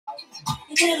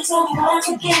You did so much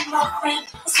to get my friend.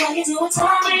 That's why you do it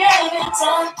time we haven't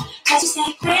done. I just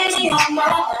stay crazy on my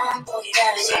mind. Boy, you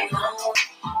gotta say no.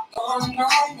 No, no,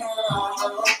 no.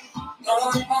 No,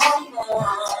 no,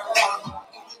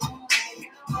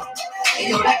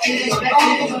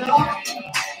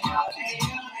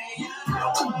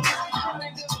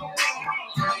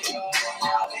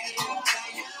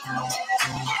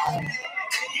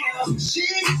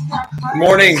 Good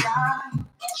morning.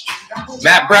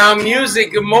 Matt Brown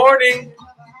Music, good morning.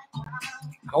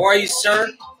 How are you,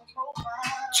 sir?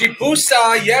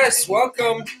 Chipusa, yes,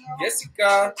 welcome.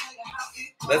 Jessica,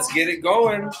 let's get it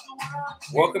going.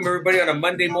 Welcome, everybody, on a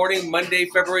Monday morning, Monday,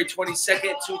 February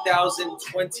 22nd,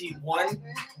 2021.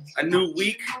 A new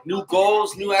week, new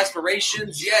goals, new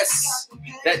aspirations. Yes,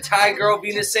 that Thai girl,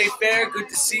 Venus A. Fair, good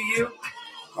to see you.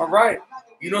 All right,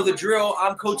 you know the drill.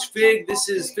 I'm Coach Fig. This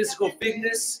is Physical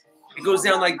Fitness. It goes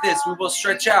down like this. We will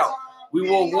stretch out. We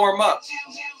will warm up.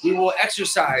 We will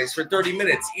exercise for 30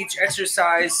 minutes. Each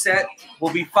exercise set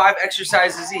will be 5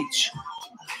 exercises each.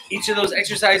 Each of those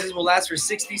exercises will last for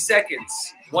 60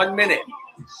 seconds, 1 minute.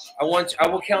 I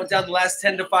will count down the last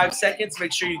 10 to 5 seconds.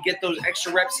 Make sure you get those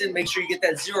extra reps in. Make sure you get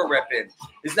that 0 rep in.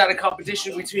 It's not a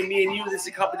competition between me and you. This is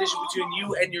a competition between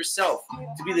you and yourself.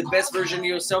 To be the best version of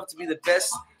yourself, to be the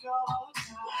best,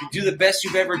 to do the best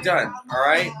you've ever done, all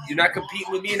right? You're not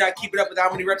competing with me. You're not keeping up with how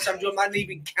many reps I'm doing. I'm not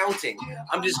even counting.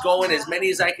 I'm just going as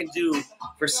many as I can do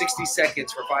for 60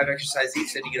 seconds for 5 exercises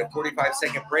each. Then you get a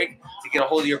 45-second break to get a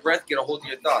hold of your breath, get a hold of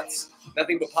your thoughts.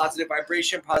 Nothing but positive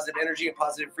vibration, positive energy, and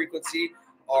positive frequency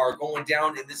are going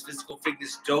down in this Physical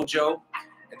Fitness dojo.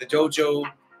 And the dojo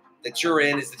that you're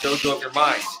in is the dojo of your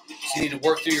mind. So you need to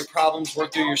work through your problems,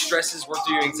 work through your stresses, work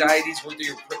through your anxieties, work through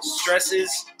your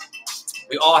stresses.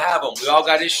 We all have them. We all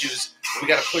got issues. We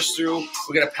got to push through.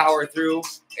 We got to power through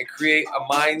and create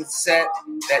a mindset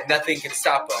that nothing can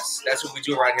stop us. That's what we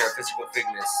do around here at Physical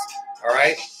Fitness. All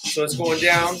right? So it's going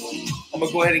down. I'm going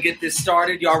to go ahead and get this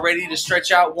started. Y'all ready to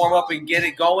stretch out, warm up, and get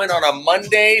it going on a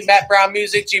Monday? Matt Brown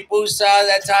Music, Chipusa,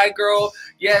 that Thai girl.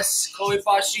 Yes, Chloe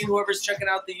Fashin, whoever's checking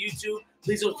out the YouTube.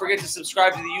 Please don't forget to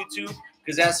subscribe to the YouTube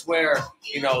because that's where,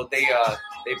 you know, they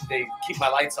keep my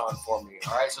lights on for me.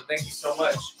 All right? So thank you so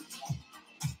much.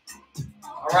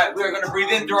 All right, we are going to breathe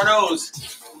in through our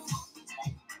nose,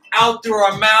 out through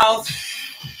our mouth.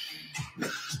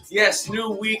 Yes, new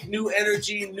week, new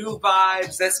energy, new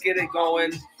vibes. Let's get it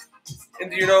going.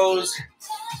 Into your nose,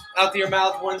 out through your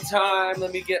mouth one time.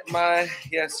 Let me get my,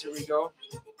 yes, here we go.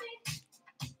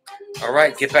 All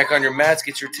right, get back on your mats,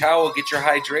 get your towel, get your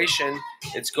hydration.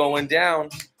 It's going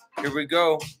down. Here we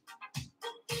go.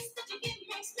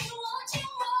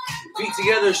 Feet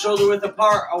together, shoulder width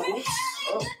apart. Oh, whoops.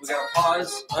 Oh, we got to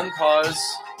pause, unpause.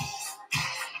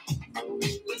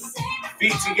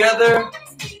 Feet together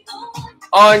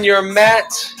on your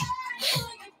mat.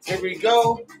 Here we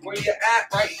go. Where you at?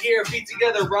 Right here. Feet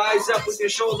together. Rise up with your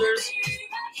shoulders.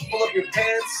 Pull up your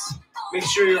pants. Make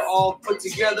sure you're all put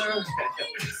together.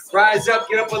 Rise up.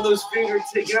 Get up on those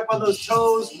fingertips. Get up on those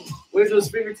toes. Wave those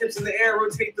fingertips in the air.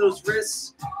 Rotate those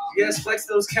wrists. Yes, flex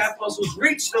those calf muscles.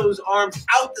 Reach those arms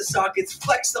out the sockets.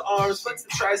 Flex the arms. Flex the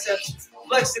triceps.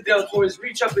 Flex the deltoids.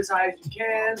 Reach up as high as you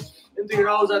can. In through your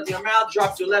nose, out through your mouth.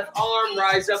 Drop your left arm.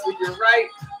 Rise up with your right.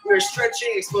 We're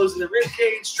stretching, exposing the rib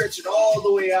cage. Stretch it all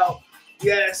the way out.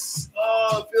 Yes.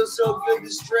 Oh, it feels so good to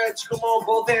stretch. Come on,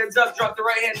 both hands up. Drop the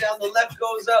right hand down. The left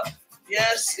goes up.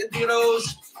 Yes. In through your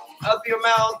nose, out through your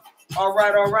mouth. All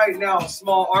right, all right. Now,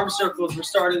 small arm circles. We're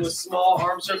starting with small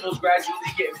arm circles, gradually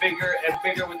getting bigger and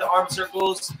bigger with the arm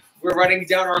circles. We're writing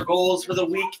down our goals for the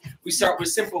week. We start with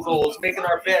simple goals, making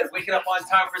our bed, waking up on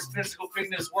time for Physical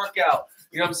Fitness workout.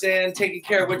 You know what I'm saying? Taking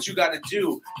care of what you got to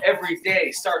do every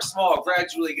day. Start small,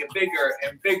 gradually get bigger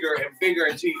and bigger and bigger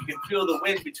until you can feel the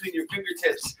wind between your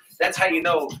fingertips. That's how you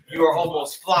know you are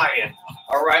almost flying.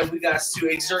 All right, we got to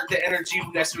exert the energy.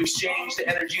 We got to exchange the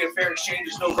energy. A fair exchange.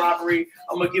 There's no robbery.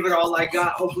 I'm going to give it all I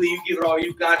got. Hopefully you give it all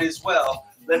you got as well.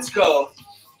 Let's go.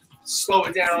 Slow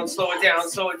it down, slow it down,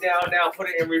 slow it down. Now put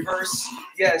it in reverse.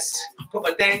 Yes. Put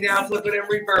my thing down, flip it and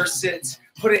reverse it.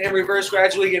 Put it in reverse,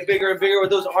 gradually get bigger and bigger with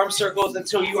those arm circles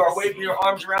until you are waving your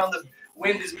arms around. The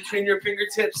wind is between your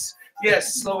fingertips.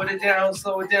 Yes, slow it down,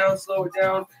 slow it down, slow it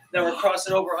down. Now we're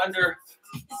crossing over, under,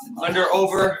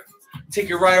 over. Take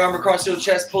your right arm across your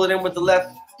chest, pull it in with the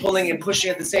left, pulling and pushing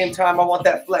at the same time. I want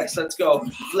that flex. Let's go.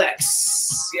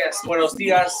 Flex. Yes, buenos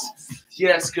dias.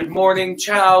 Yes, good morning.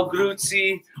 Ciao,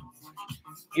 grazie.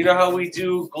 You know how we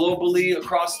do globally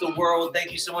across the world.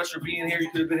 Thank you so much for being here. You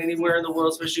could have been anywhere in the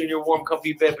world, especially in your warm,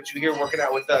 comfy bed, but you're here working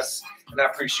out with us, and I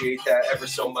appreciate that ever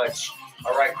so much.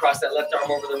 All right, cross that left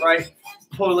arm over the right,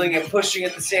 pulling and pushing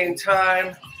at the same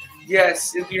time.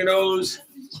 Yes, in through your nose,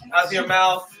 out through your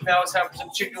mouth. Now it's time for some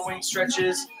chicken wing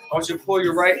stretches. I want you to pull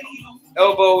your right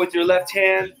elbow with your left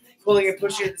hand, pulling and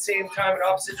pushing at the same time in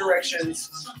opposite directions.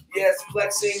 Yes,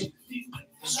 flexing,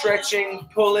 stretching,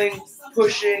 pulling,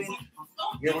 pushing.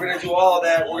 Yeah, we're going to do all of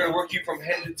that. We're going to work you from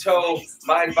head to toe,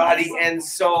 mind, body, and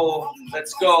soul.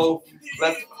 Let's go.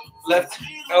 Left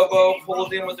elbow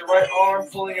pulled in with the right arm,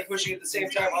 pulling and pushing at the same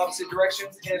time, opposite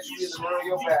directions. Hands should be in the front of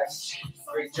your back.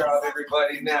 Great job,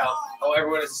 everybody. Now, I want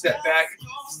everyone to step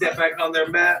back on their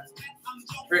mat.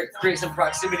 Create some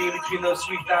proximity in between those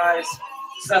sweet thighs.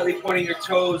 Slightly pointing your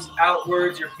toes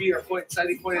outwards. Your feet are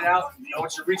slightly pointed out. I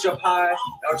want you to reach up high. I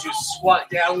want you to squat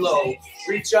down low.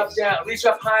 Reach up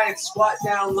high and squat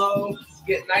down low.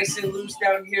 Get nice and loose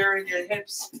down here in your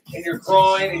hips and your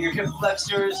groin and your hip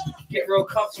flexors. Get real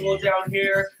comfortable down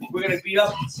here. We're going to be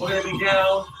up. We're going to be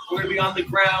down. We're going to be on the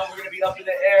ground. We're going to be up in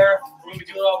the air. We're going to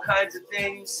be doing all kinds of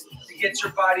things to get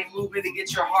your body moving, to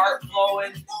get your heart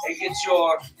flowing, and get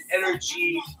your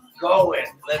energy going.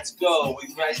 Let's go.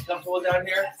 We nice and comfortable down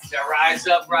here. Now rise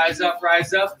up, rise up,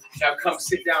 rise up. Now come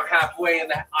sit down halfway in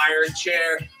the iron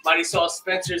chair. Marisol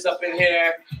Spencer's up in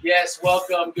here. Yes,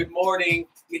 welcome. Good morning.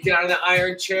 Get down in the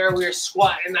iron chair. We are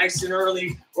squatting nice and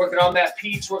early, working on that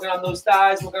peach, working on those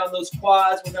thighs, working on those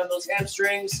quads, working on those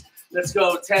hamstrings. Let's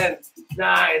go. 10,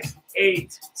 9,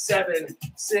 8, 7,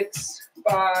 6,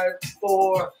 5,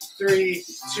 4, 3,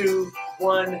 2,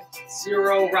 1,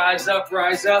 0. Rise up,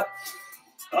 rise up.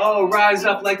 Oh, rise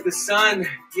up like the sun.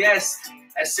 Yes,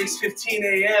 at 6:15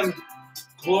 a.m.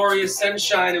 Glorious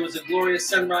sunshine. It was a glorious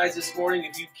sunrise this morning.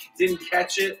 If you didn't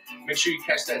catch it, make sure you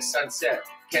catch that sunset.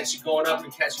 Catch it going up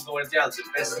and catch it going down. It's the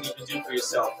best thing you can do for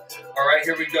yourself. All right,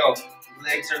 here we go.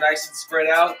 Legs are nice and spread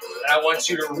out. And I want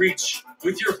you to reach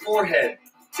with your forehead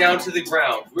down to the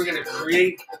ground. We're gonna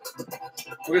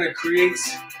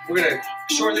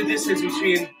shorten the distance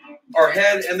between our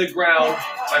head and the ground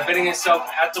by bending yourself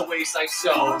at the waist like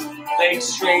so. Legs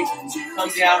straight, come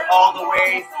down all the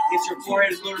way. Get your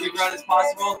forehead as low to the ground as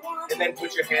possible, and then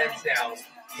put your hands down.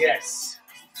 Yes.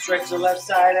 Stretch the left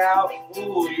side out.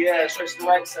 Ooh, yeah. Stretch the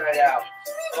right side out.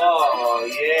 Oh,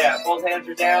 yeah. Both hands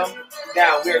are down.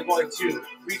 Now we are going to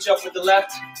reach up with the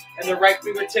left and the right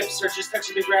fingertips are just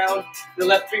touching the ground. The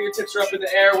left fingertips are up in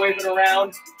the air, waving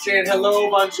around, saying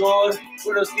hello, bonjour,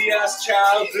 buenos dias,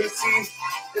 ciao, grazie.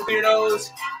 In through your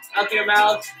nose, out through your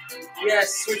mouth.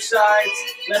 Yes, switch sides.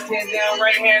 Left hand down,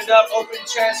 right hand up, open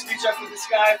chest, reach up to the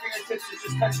sky. Fingertips are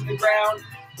just touching the ground.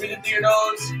 Breathe in through your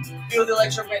nose. Feel the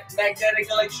electromagnetic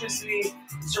electricity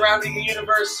surrounding the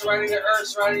universe, surrounding the earth,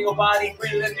 surrounding your body.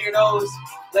 Breathe in through your nose.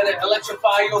 Let it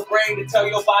electrify your brain to tell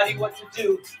your body what to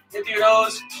do. In through your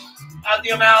nose, out through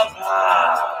your mouth.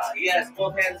 Ah, yes,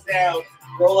 both hands down.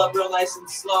 Roll up real nice and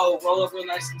slow. Roll up real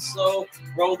nice and slow.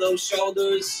 Roll those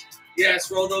shoulders.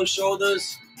 Yes, roll those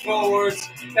shoulders. Forwards,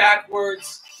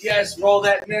 backwards. Yes, roll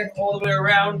that neck all the way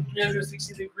around,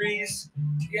 360 degrees.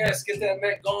 Yes, get that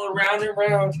neck going round and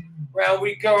round. Round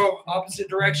we go, opposite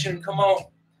direction. Come on.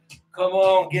 Come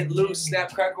on, get loose.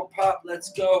 Snap, crackle, pop.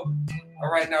 Let's go.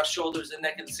 All right, now shoulders and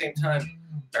neck at the same time.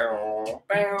 Bow,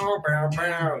 bow, bow,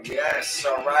 bow. Yes,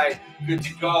 all right. Good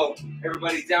to go.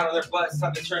 Everybody down on their butts.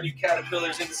 Time to turn you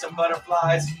caterpillars into some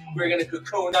butterflies. We're going to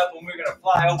cocoon up and we're going to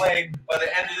fly away by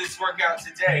the end of this workout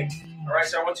today. All right,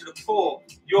 so I want you to pull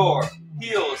your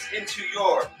heels into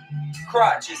your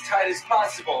crotch as tight as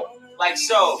possible, like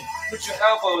so. Put your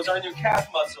elbows on your calf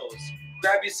muscles.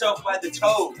 Grab yourself by the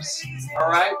toes, all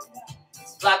right?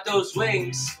 Flap those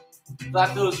wings,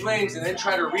 and then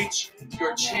try to reach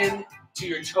your chin to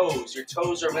your toes. Your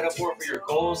toes are a metaphor for your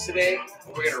goals today.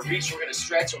 And we're going to reach, we're going to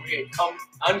stretch, and we're going to become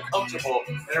uncomfortable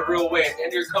in a real way. At the end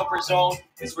of your comfort zone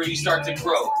is where you start to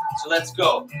grow. So let's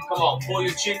go. Come on, pull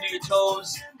your chin to your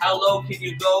toes. How low can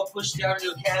you go? Push down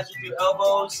your calves with your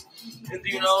elbows. In through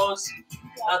your nose,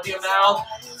 out through your mouth.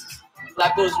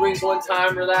 Flap those wings one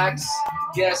time, relax.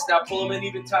 Yes, now pull them in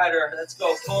even tighter. Let's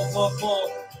go. Pull, pull,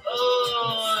 pull.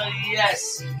 Oh,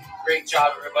 yes. Great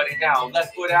job, everybody. Now,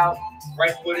 left foot out,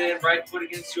 right foot in, right foot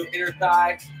against your inner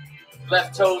thigh.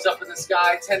 Left toes up in the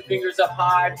sky, 10 fingers up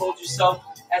high. Hold yourself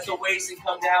at the waist and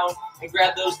come down and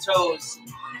grab those toes.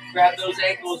 Grab those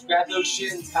ankles, grab those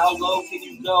shins. How low can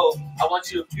you go? I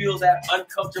want you to feel that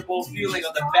uncomfortable feeling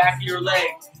on the back of your leg.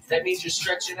 That means you're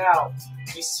stretching out.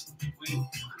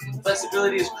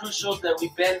 Flexibility is crucial, that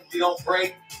we bend, we don't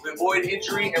break, we avoid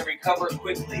injury and recover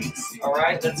quickly. All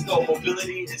right, let's go.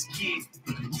 Mobility is key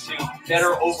to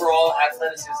better overall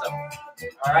athleticism.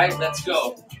 All right, let's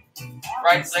go.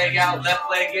 Right leg out, left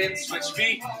leg in, switch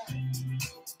feet.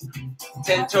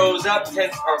 10 toes up,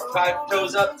 5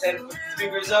 toes up, 10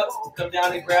 fingers up, come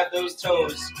down and grab those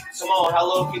toes. Come on, how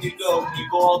low can you go? Can you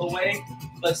go all the way?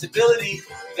 Flexibility,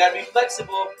 you gotta be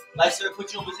flexible. Life's gonna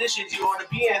put you in positions you don't wanna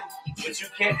be in, but you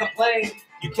can't complain.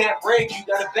 You can't break, you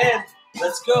gotta bend.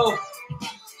 Let's go.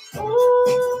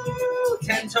 Woo!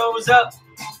 10 toes up.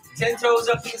 10 toes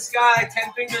up to the sky,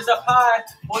 10 fingers up high.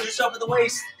 Hold yourself at the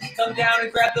waist. Come down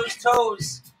and grab those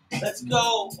toes. Let's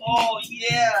go. Oh,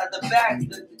 yeah. The back,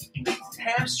 the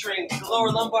hamstring, the lower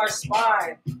lumbar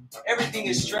spine. Everything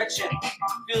is stretching.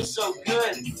 Feels so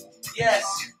good. Yes.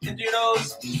 Into your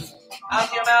nose,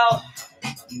 out your mouth.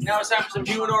 Now it's time for some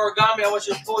human origami. I want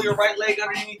you to pull your right leg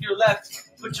underneath your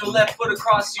left. Put your left foot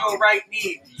across your right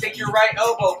knee. Take your right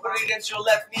elbow. Put it against your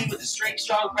left knee with a straight,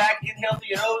 strong back. Inhale through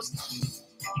your nose.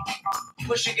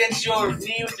 Push against your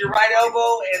knee with your right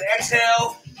elbow and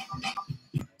exhale.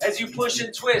 As you push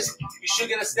and twist, you should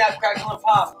get a snap, crackle, and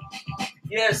pop.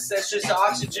 Yes, that's just the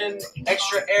oxygen,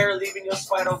 extra air leaving your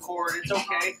spinal cord. It's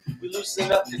okay. We loosen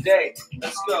it up today.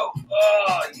 Let's go.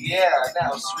 Oh, yeah.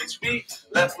 Now switch feet.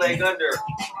 Left leg under.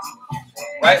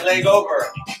 Right leg over.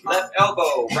 Left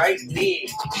elbow. Right knee.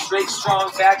 Straight,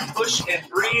 strong back. Push and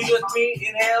breathe with me.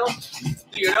 Inhale.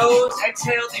 Through your nose.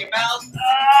 Exhale through your mouth.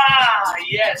 Ah,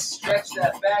 yes. Stretch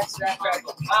that back. Snap,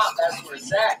 crackle, pop. That's where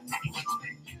it's at.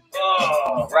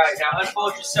 Oh, right. Now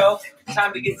unfold yourself.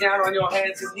 Time to get down on your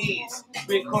hands and knees.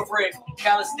 We incorporate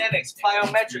calisthenics,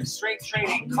 plyometrics, strength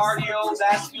training,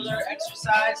 cardiovascular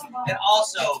exercise, and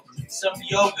also some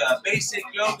yoga. Basic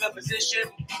yoga position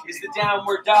is the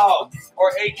downward dog,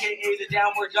 or AKA the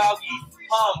downward doggy.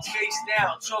 Palms face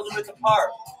down, shoulder width apart.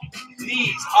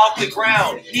 Knees off the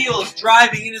ground, heels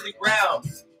driving into the ground.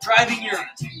 Driving your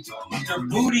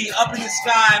booty up in the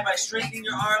sky by straightening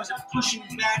your arms and pushing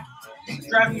back.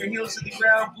 Driving your heels to the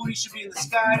ground, booty should be in the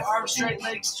sky, arms straight,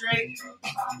 legs straight.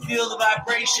 Feel the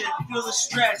vibration, feel the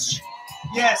stretch.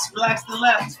 Yes, relax the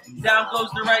left, down goes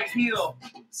the right heel.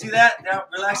 See that? Now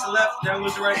relax the left, down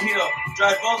goes the right heel.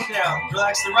 Drive both down,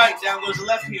 relax the right, down goes the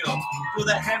left heel. Feel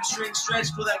that hamstring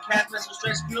stretch, feel that calf muscle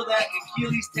stretch, feel that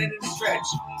Achilles tendon stretch.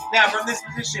 Now from this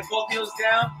position, both heels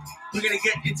down, we're going to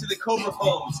get into the cobra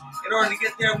pose. In order to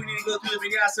get there, we need to go through the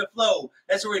vinyasa flow.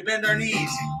 That's where we bend our knees,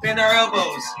 bend our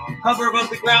elbows, hover above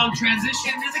the ground,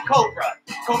 transition to the cobra.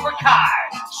 Cobra Kai.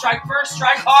 Strike first,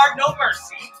 strike hard, no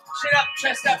mercy. Chin up,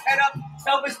 chest up, head up,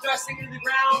 pelvis thrusting into the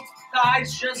ground,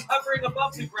 thighs just hovering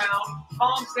above the ground,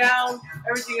 palms down,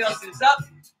 everything else is up.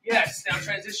 Yes, now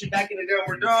transition back into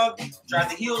downward dog. Drive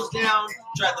the heels down,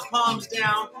 drive the palms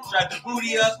down, drive the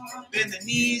booty up, bend the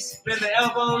knees, bend the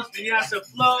elbows, vinyasa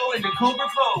flow into cobra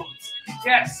pose.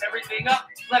 Yes, everything up,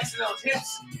 flexing those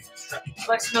hips,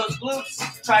 flexing those glutes,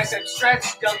 tricep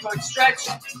stretch, deltoid stretch,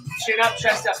 chin up,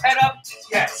 chest up, head up.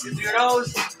 Yes, into your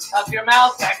nose, up your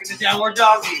mouth, back into downward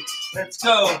doggy. Let's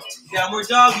go. Downward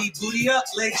doggy, booty up,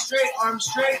 legs straight, arms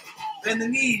straight, bend the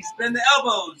knees, bend the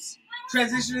elbows.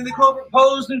 Transition into cobra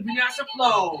pose and vinyasa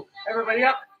flow. Everybody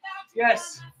up.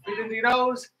 Yes. Breathe into your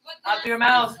nose, out through your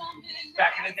mouth,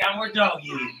 back into downward doggy.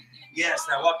 Yes.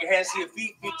 Now walk your hands to your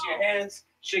feet, feet to your hands.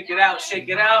 Shake it out, shake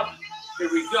it out. Here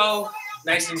we go.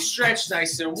 Nice and stretched,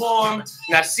 nice and warm.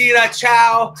 Nasira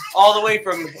ciao, all the way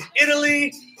from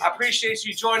Italy. I appreciate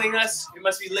you joining us. It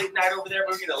must be late night over there,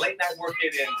 but we're getting a late night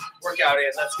workout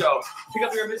in. Let's go. Pick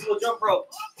up your invisible jump rope.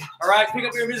 All right, pick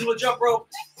up your invisible jump rope.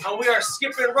 And we are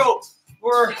skipping rope.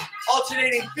 We're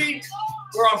alternating feet.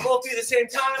 We're on both feet at the same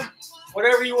time.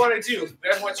 Whatever you want to do.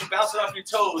 I want you bouncing off your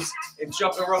toes and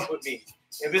jumping rope with me.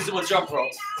 Invisible jump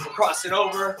rope. We're crossing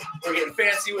over. We're getting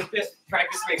fancy with it.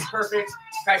 Practice makes perfect.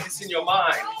 Practice in your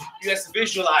mind. You guys to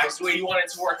visualize the way you want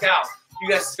it to work out. You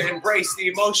guys to embrace the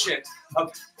emotion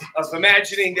of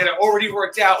imagining that it already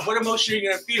worked out. What emotion are you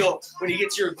going to feel when you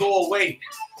get to your goal weight?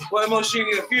 What emotion are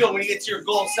you going to feel when you get to your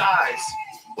goal size?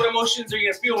 What emotions are you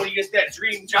going to feel when you get that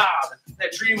dream job,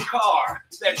 that dream car,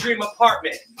 that dream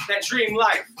apartment, that dream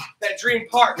life, that dream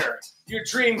partner, your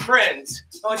dream friends?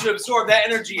 I want you to absorb that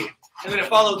energy and then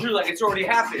follow through like it's already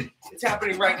happened. It's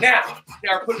happening right now.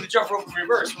 Now we're putting the jump rope in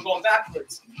reverse. We're going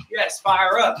backwards. Yes,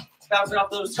 fire up. Bouncing off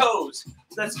those toes.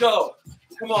 Let's go.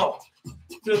 Come on.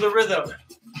 Feel the rhythm.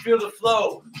 Feel the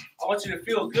flow. I want you to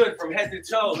feel good from head to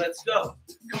toe. Let's go.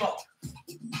 Come on.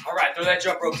 All right, throw that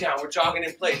jump rope down. We're jogging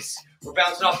in place. We're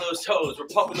bouncing off those toes. We're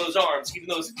pumping those arms, keeping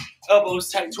those elbows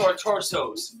tight to our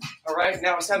torsos. All right,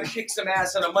 now it's time to kick some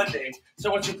ass on a Monday. So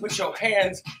I want you to put your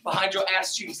hands behind your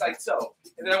ass cheeks like so.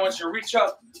 And then I want you to reach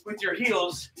up with your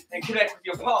heels and connect with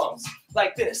your palms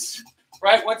like this.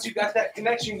 right? Once you got that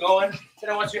connection going, then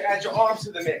I want you to add your arms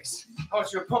to the mix. I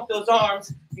want you to pump those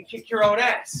arms and kick your own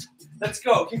ass. Let's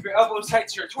go. Keep your elbows tight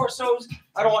to your torsos.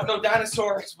 I don't want no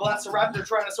dinosaurs, velociraptor,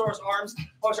 tyrannosaurus arms. I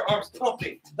want your arms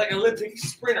pumping like an Olympic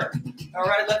sprinter. All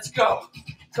right, let's go.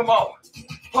 Come on.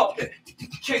 Pump it.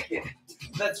 Kick it.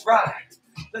 Let's ride.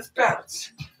 Let's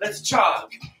bounce. Let's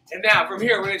jog. And now from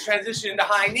here, we're going to transition into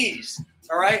high knees.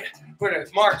 All right? We're going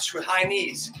to march with high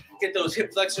knees. Get those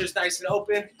hip flexors nice and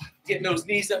open. Getting those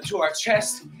knees up to our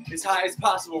chest as high as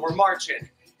possible. We're marching.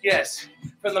 Yes.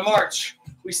 From the march,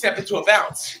 we step into a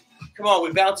bounce. Come on,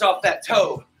 we bounce off that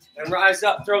toe and rise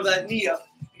up, throw that knee up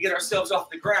to get ourselves off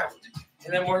the ground.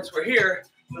 And then once we're here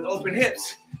with open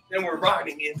hips, then we're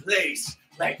riding in place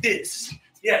like this.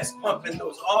 Yes, pumping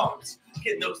those arms,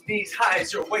 getting those knees high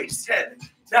as your waist. 10,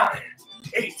 9,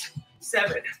 8,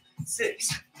 7,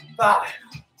 6, 5,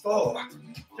 4,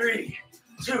 3,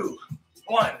 2,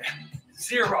 1,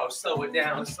 0. Slow it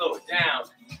down, slow it down.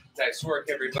 Nice work,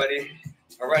 everybody.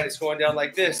 All right, it's going down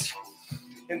like this.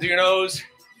 In through your nose.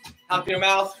 Out through your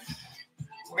mouth.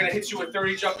 We're going to hit you with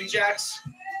 30 jumping jacks.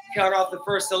 Count off the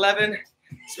first 11.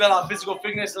 Spell out physical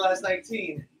fitness the last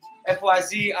 19.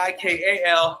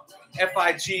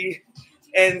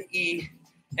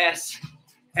 FYZIKALFIGNESS.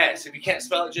 If you can't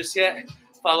spell it just yet,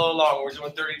 follow along. We're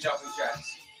doing 30 jumping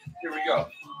jacks. Here we go.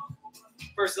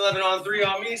 First 11 on 3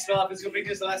 on me. Spell out physical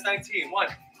fitness the last 19. 1,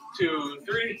 2,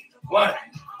 3. 1,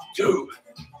 2,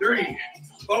 3,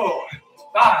 4,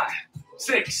 5,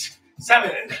 6,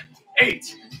 7,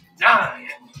 8, 9,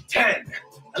 10,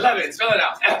 11. Spell it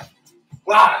out.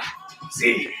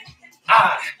 FYZIKALFIGNESS.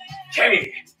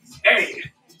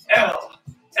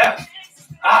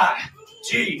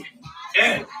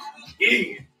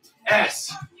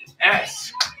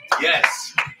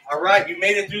 Yes. All right. You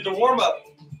made it through the warm-up.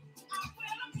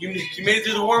 You made it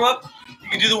through the warm-up. You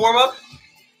can do the warm-up.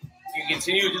 You can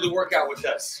continue to do the workout with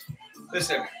us.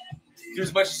 Listen, do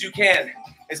as much as you can.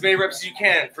 As many reps as you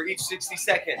can for each 60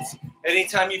 seconds.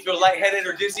 Anytime you feel lightheaded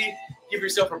or dizzy, give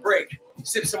yourself a break.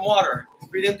 Sip some water.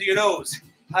 Breathe in through your nose,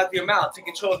 out through your mouth. Take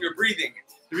control of your breathing.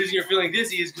 The reason you're feeling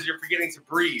dizzy is because you're forgetting to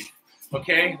breathe.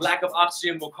 Okay? Lack of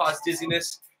oxygen will cause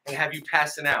dizziness and have you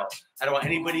passing out. I don't want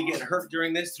anybody getting hurt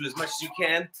during this. Do as much as you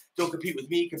can. Don't compete with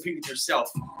me. Compete with yourself.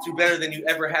 Do better than you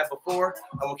ever have before.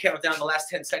 I will count down the last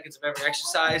 10 seconds of every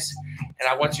exercise, and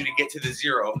I want you to get to the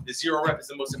 0. The 0 rep is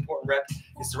the most important rep.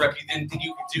 It's the rep you didn't think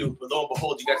you could do, but lo and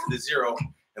behold, you got to the 0,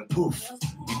 and poof,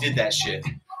 you did that shit.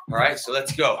 All right, so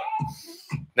let's go.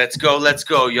 Let's go, let's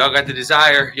go. Y'all got the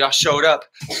desire. Y'all showed up,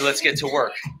 so let's get to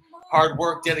work. Hard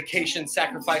work, dedication,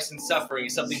 sacrifice, and suffering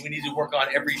is something we need to work on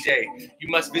every day. You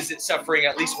must visit suffering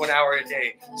at least 1 hour a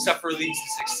day. Suffer leads to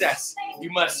success.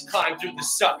 You must climb through the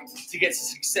suck to get to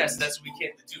success. That's what we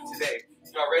came to do today.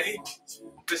 Y'all ready?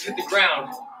 Let's hit the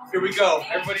ground. Here we go.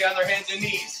 Everybody on their hands and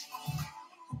knees.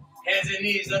 Hands and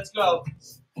knees, let's go.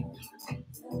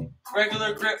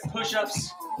 Regular grip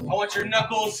push-ups. I want your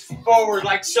knuckles forward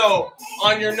like so.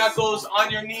 On your knuckles,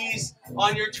 on your knees,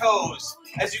 on your toes.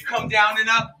 As you come down and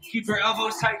up, keep your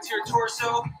elbows tight to your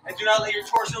torso and do not let your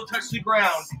torso touch the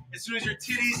ground. As soon as your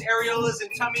titties, areolas, and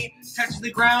tummy touch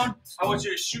the ground, I want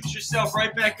you to shoot yourself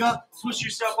right back up, push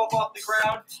yourself up off the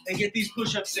ground, and get these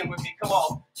push-ups in with me. Come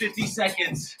on, 50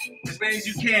 seconds. As many as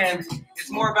you can. It's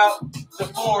more about the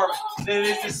form than it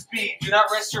is the speed. Do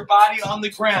not rest your body on the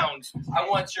ground. I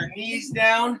want your knees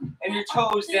down and your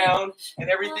toes down and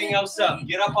everything else up.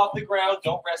 Get up off the ground.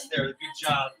 Don't rest there. Good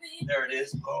job. There it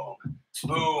is. Boom.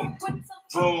 Boom,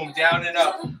 boom, down and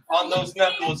up on those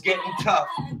knuckles, getting tough.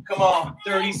 Come on,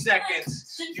 30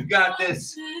 seconds. You got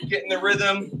this. Get in the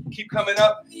rhythm. Keep coming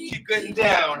up. Keep getting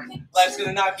down. Life's going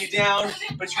to knock you down,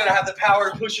 but you got to have the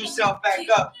power to push yourself back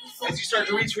up. As you start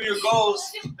to reach for your goals,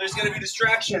 there's going to be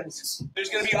distractions. There's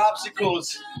going to be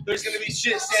obstacles. There's going to be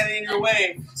shit standing in your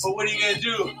way. But what are you going to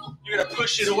do? You're going to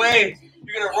push it away.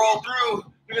 You're going to roll through.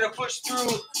 You're going to push through.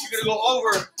 You're going to go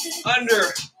over, under,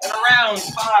 and around.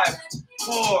 5,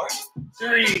 4,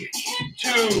 3,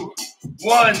 2,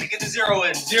 1. Get the 0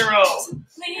 in. 0.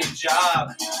 Good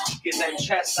job. Get that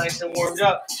chest nice and warmed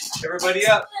up. Everybody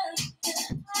up.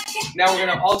 Now we're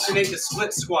going to alternate the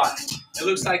split squat. It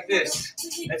looks like this.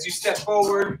 As you step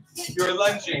forward, you're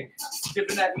lunging,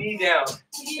 tipping that knee down,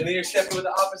 and then you're stepping with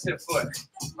the opposite foot.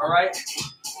 All right?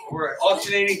 We're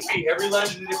alternating feet. Every lunge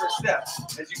is a different step.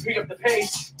 As you pick up the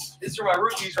pace, this is for my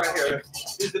rookies right here.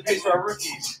 This is the pace for our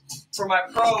rookies. For my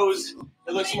pros,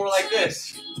 it looks more like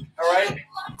this. All right?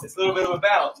 It's a little bit of a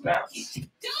bounce. Bounce.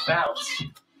 Bounce.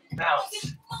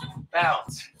 Bounce.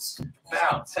 Bounce.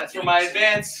 Bounce. That's for my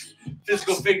advanced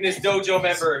physical fitness dojo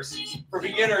members. For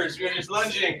beginners, we're just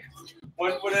lunging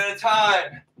 1 foot at a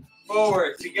time.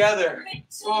 Forward, together.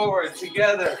 Forward,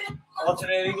 together.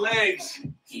 Alternating legs.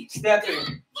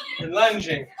 Stepping and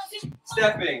lunging.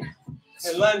 Stepping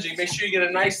and lunging. Make sure you get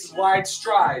a nice wide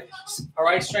stride. All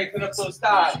right, strengthen up those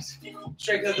thighs.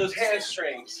 Strengthen up those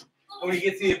hamstrings. And when you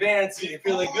get to the advance and you're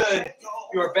feeling good,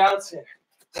 you are bouncing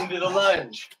into the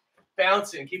lunge.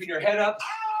 Bouncing, keeping your head up,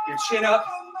 your chin up,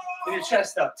 and your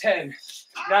chest up. 10,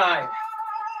 9,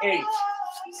 8,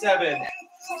 7,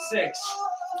 6,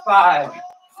 5,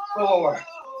 4,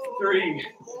 3,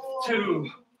 2,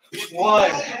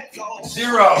 1,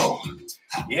 0.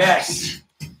 Yes.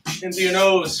 Into your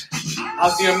nose,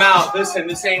 out through your mouth. Listen,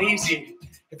 this ain't easy.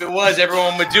 If it was,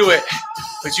 everyone would do it.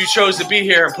 But you chose to be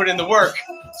here and put in the work.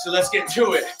 So let's get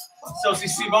to it. Sophie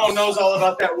Simone knows all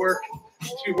about that work.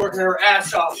 She's working her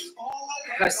ass off.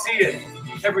 I see it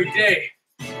every day.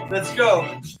 Let's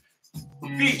go.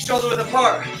 Feet shoulder width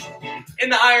apart. In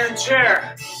the iron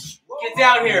chair. Get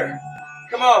down here.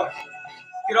 Come on.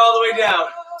 Get all the way down.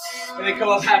 And then come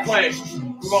up halfway.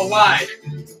 We're going wide,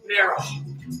 narrow,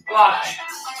 wide,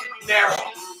 narrow,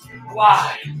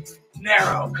 wide,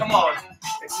 narrow. Come on.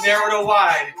 It's narrow to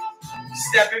wide.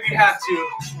 Step if you have to.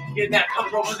 Get in that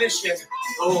comfortable position.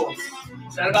 Oh,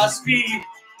 it's not about speed.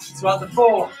 It's about the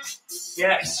form.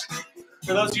 Yes.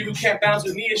 For those of you who can't bounce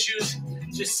with knee issues,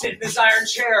 just sit in this iron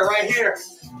chair right here.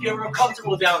 Get real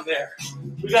comfortable down there.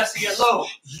 We got to get low,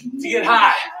 to get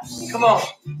high. Come on.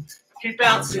 Keep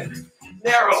bouncing.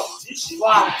 Narrow,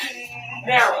 wide,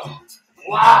 narrow,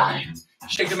 wide.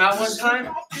 Shake them out one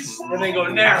time, and then go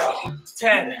narrow.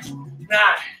 10, 9,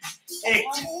 8,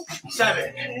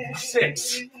 7,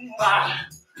 6, 5,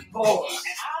 4,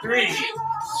 3,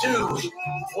 2,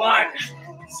 1,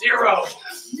 0.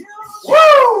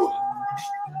 Woo!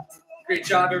 Great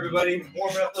job, everybody.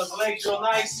 Warming up those legs real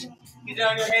nice. Get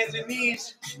down your hands and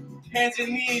knees. Hands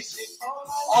and knees.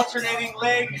 Alternating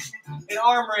leg and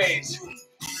arm raise.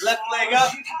 Left leg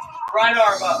up, right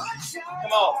arm up.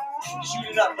 Come on.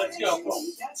 Shoot it up. Let's go. Boom.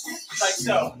 Just like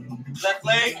so. Left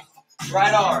leg,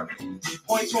 right arm.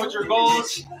 Point towards your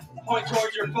goals. Point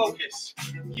towards your focus.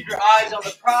 Keep your eyes on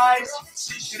the prize.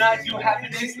 Do not do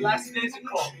happiness,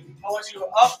 lackadaisical. I want you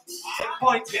up and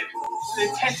pointed to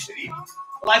intensity.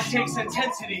 Life takes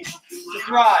intensity to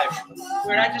thrive.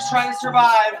 We're not just trying to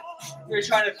survive. We're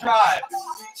trying to thrive.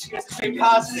 You have to stay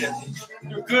positive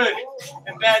through good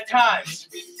and bad times.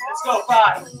 Let's go.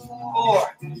 5, 4,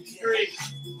 3,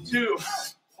 2,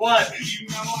 1,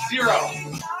 0.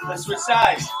 Let's switch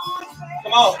sides.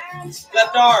 Come on.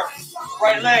 Left arm,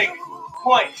 right leg,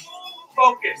 point,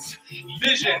 focus,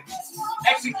 vision.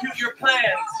 Execute your plans.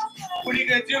 What are you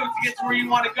going to do to get to where you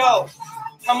want to go?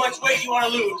 How much weight you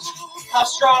want to lose? How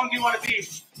strong do you want to be?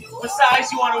 What size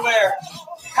do you want to wear?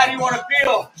 How do you want to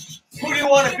feel? Who do you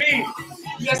want to be?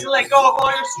 You guys can let go of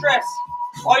all your stress,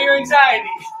 all your anxiety,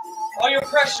 all your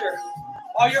pressure,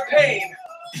 all your pain,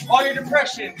 all your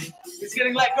depression. It's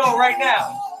getting let go right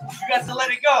now. You guys to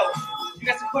let it go. You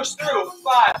guys to push through.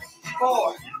 5,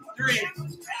 4, 3,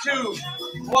 2,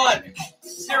 1,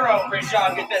 0. Great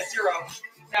job. Get that 0.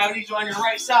 Now I need you on your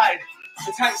right side,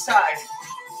 the tight side,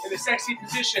 in the sexy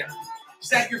position.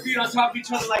 Stack your feet on top of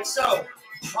each other like so,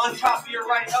 on top of your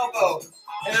right elbow.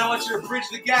 And then I want you to bridge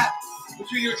the gap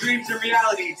between your dreams and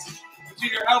realities.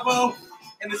 Between your elbow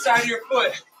and the side of your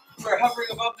foot. We're hovering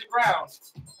above the ground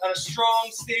on a strong,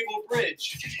 stable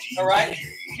bridge. All right?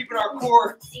 Keeping our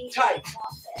core tight.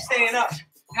 Staying up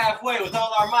halfway with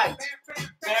all our might.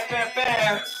 Bam, bam,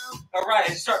 bam. All right,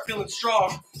 start feeling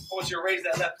strong. I want you to raise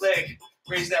that left leg.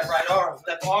 Raise that right arm,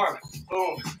 left arm.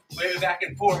 Boom. Wave it back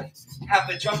and forth. Half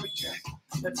a jumping jack.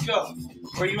 Let's go.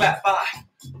 Where you at? 5,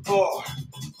 4,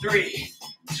 3,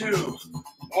 2,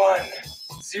 1,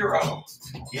 0.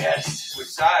 Yes. Switch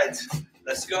sides.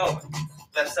 Let's go.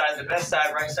 Left side the best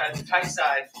side, right side the tight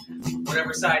side.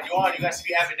 Whatever side you're on, you guys to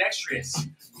be ambidextrous.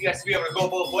 You guys to be able to go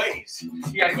both ways.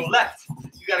 You got to go left.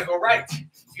 You got to go right.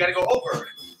 You got to go over.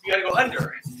 You got to go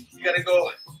under. You got to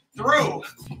go through.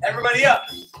 Everybody up.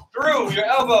 Through your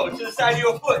elbow to the side of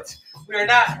your foot. We are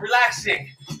not relaxing.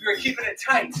 We are keeping it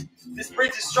tight. This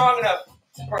bridge is strong enough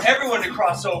for everyone to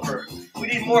cross over. We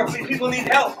need more. People need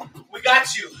help. We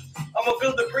got you. I'm going to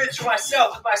build the bridge for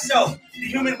myself, with myself. The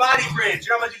human body bridge.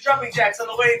 And I'm going to do jumping jacks on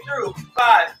the way through.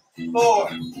 5, 4,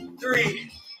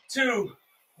 3, 2,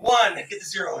 1. Get the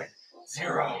 0 in.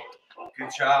 0. Good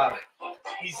job.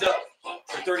 Ease up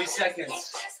for 30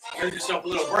 seconds. Give yourself a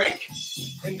little break.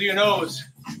 In through your nose.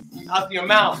 Out through your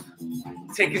mouth.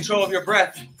 Take control of your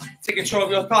breath. Take control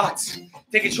of your thoughts.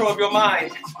 Take control of your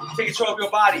mind. Take control of your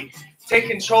body. Take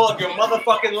control of your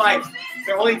motherfucking life.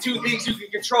 There are only 2 things you can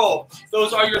control.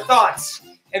 Those are your thoughts,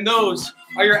 and those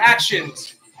are your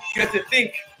actions. You have to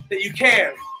think that you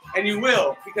can. And you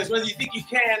will, because whether you think you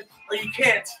can or you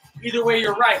can't, either way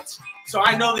you're right. So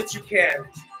I know that you can.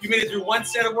 You made it through one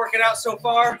set of working out so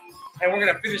far, and we're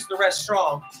gonna finish the rest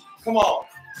strong. Come on.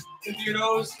 In through your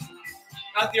nose,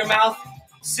 out through your mouth,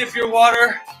 sip your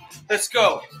water. Let's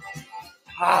go.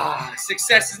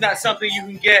 Success is not something you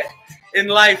can get in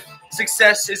life.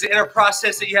 Success is an inner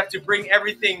process that you have to bring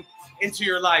everything into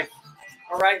your life.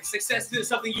 All right? Success isn't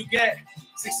something you get.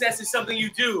 Success is something you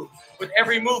do with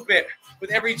every movement, with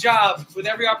every job, with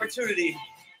every opportunity.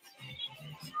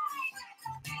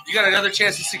 You got another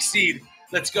chance to succeed.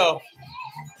 Let's go.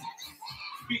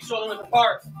 Feet shoulder width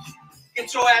apart.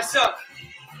 Get your ass up.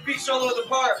 Feet shoulder width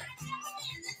apart.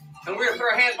 And we're going to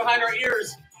put our hands behind our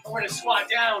ears. And we're going to squat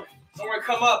down. And we're going to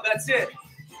come up. That's it.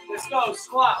 Let's go.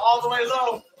 Squat all the way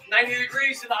low. 90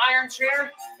 degrees to the iron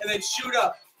chair. And then shoot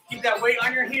up. Keep that weight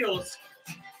on your heels.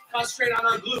 Concentrate on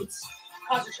our glutes.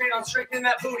 Concentrate on strengthening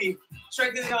that booty.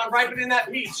 Strengthening on ripening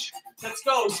that peach. Let's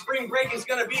go. Spring break is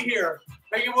going to be here.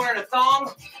 Are you wearing a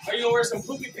thong? Are you going to wear some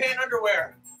poopy pant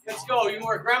underwear? Let's go. You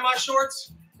wear grandma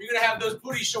shorts? You're going to have those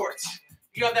booty shorts.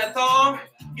 You got that thong?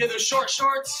 You have those short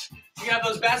shorts? You have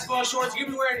those basketball shorts? You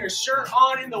be wearing your shirt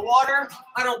on in the water?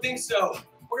 I don't think so.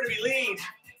 We're going to be lean.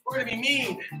 We're going to be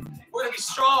mean. We're going to be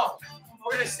strong.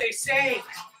 We're going to stay sane.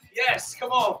 Yes.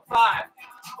 Come on. 5,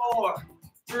 4,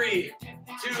 3,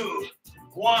 2,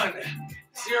 1,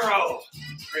 0.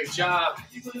 Great job.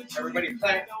 Everybody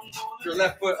plant your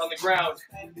left foot on the ground.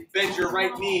 Bend your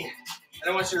right knee.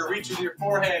 And I want you to reach with your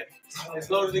forehead as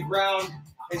low to the ground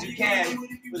as you can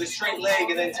with a straight leg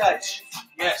and then touch.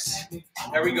 Yes.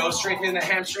 There we go. Strengthen the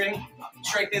hamstring.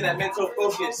 Strengthen that mental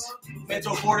focus,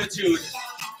 mental fortitude.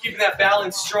 Keeping that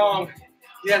balance strong.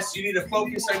 Yes, you need to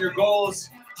focus on your goals.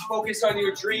 Focus on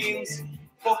your dreams.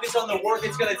 Focus on the work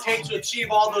it's going to take to achieve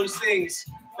all those things.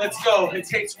 Let's go. It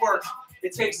takes work.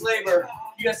 It takes labor.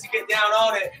 You guys to get down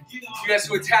on it. You guys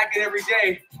to attack it every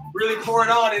day. Really pour it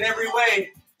on in every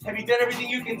way. Have you done everything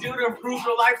you can do to improve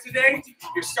your life today?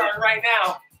 You're starting right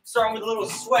now. Starting with a little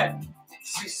sweat.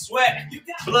 See, sweat,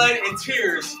 blood, and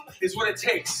tears is what it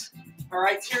takes. All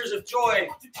right? Tears of joy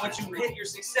once you hit your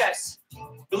success.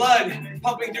 Blood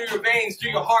pumping through your veins,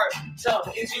 through your heart,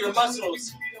 into your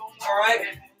muscles. All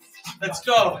right? Let's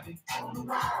go.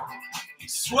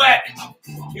 Sweat.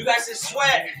 You guys to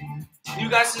sweat. You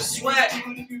guys to sweat.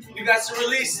 You guys to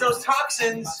release those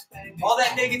toxins, all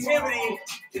that negativity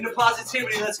into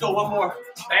positivity. Let's go. One more.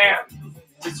 Bam.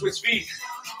 Let's switch feet.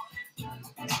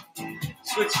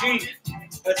 Switch feet.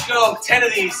 Let's go. 10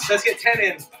 of these. Let's get 10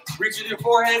 in. Reach with your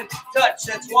forehead. Touch.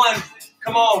 That's 1.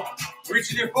 Come on.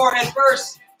 Reach with your forehead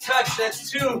first. Touch.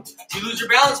 That's 2. You lose your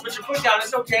balance, put your foot down.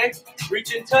 It's okay.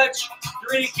 Reach and touch.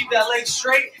 3. Keep that leg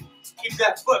straight. Keep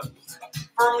that foot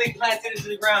firmly planted into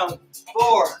the ground.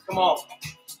 4. Come on.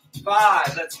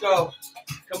 5. Let's go.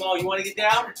 Come on. You want to get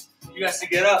down? You guys to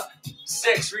get up.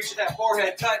 6. Reach with that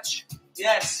forehead. Touch.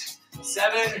 Yes.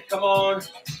 7. Come on.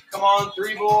 Come on.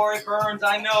 3 more. It burns.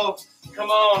 I know. Come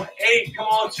on. 8. Come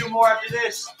on. 2 more after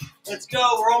this. Let's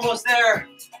go. We're almost there.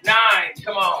 9.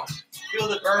 Come on. Feel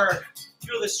the burn.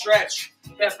 Feel the stretch.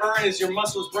 That burn is your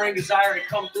muscles' brain desire to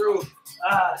come through.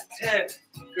 10.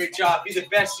 Great job. Be the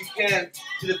best you can.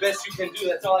 Be the best you can do.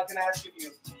 That's all I can ask of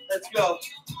you. Let's go.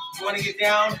 You want to get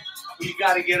down? Well, you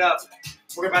got to get up.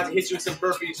 We're about to hit you with some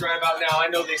burpees right about now. I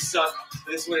know they suck,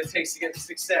 but this is what it takes to get to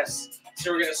success.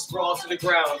 So we're going to sprawl to the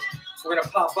ground. We're going to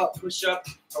pop up, push up,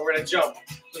 and we're going to jump.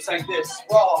 Just like this.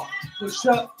 Sprawl, push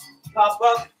up, pop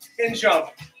up, and jump.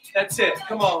 That's it.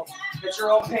 Come on. At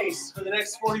your own pace for the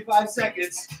next 45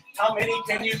 seconds. How many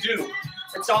can you do?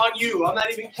 It's on you. I'm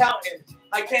not even counting.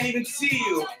 I can't even see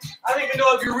you. I don't even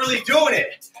know if you're really doing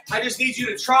it. I just need you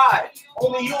to try.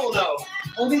 Only you will know.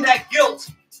 Only that guilt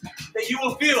that you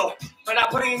will feel by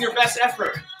not putting in your best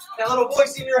effort. That little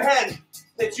voice in your head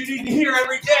that you need to hear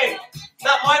every day.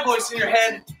 Not my voice in your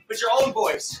head, but your own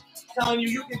voice telling you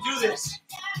you can do this.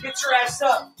 Get your ass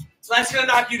up. That's going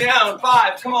to knock you down.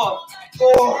 5. Come on.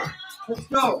 4. Let's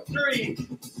go. 3.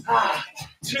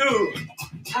 2.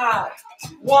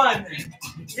 1.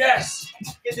 Yes.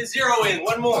 Get the 0 in.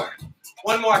 One more.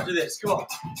 One more after this. Come on.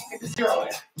 Get the 0 in.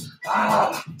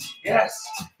 Yes.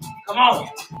 Come on.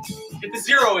 Get the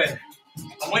 0 in.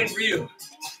 I'm waiting for you.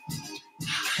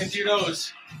 Into your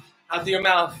nose. Out through your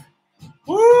mouth.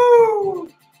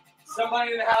 Woo!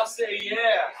 Somebody in the house say, yeah.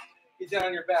 Get down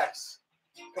on your backs.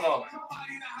 Come on.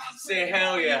 Say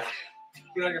hell yeah.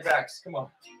 Get on your backs. Come on.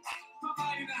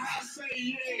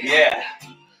 Yeah.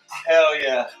 Hell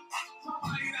yeah.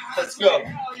 Let's go.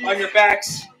 On your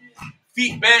backs.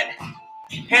 Feet bent.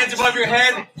 Hands above your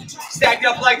head. Stacked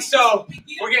up like so.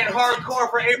 We're getting hardcore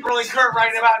for April and Kurt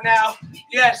right about now.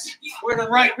 Yes, we're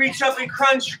gonna reach up and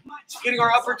crunch, getting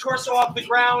our upper torso off the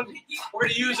ground. We're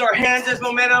gonna use our hands as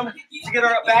momentum to get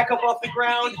our back up off the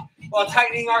ground while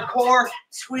tightening our core,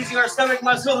 squeezing our stomach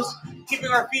muscles, keeping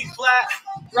our feet flat,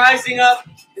 rising up.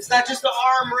 It's not just the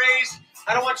arm raise.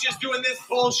 I don't want you just doing this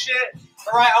bullshit.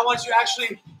 All right, I want you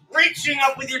actually reaching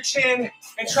up with your chin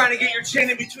and trying to get your chin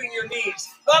in between your knees.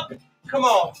 Up, come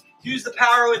on. Use the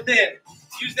power within.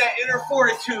 Use that inner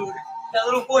fortitude. That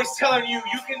little voice telling you,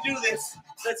 you can do this.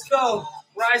 Let's go.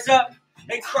 Rise up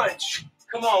and crunch.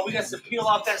 Come on, we got to peel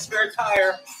off that spare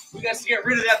tire. We got to get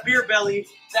rid of that beer belly,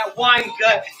 that wine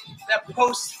gut, that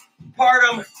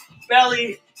postpartum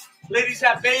belly. Ladies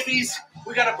have babies.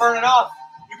 We got to burn it off.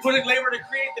 You put in labor to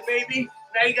create the baby.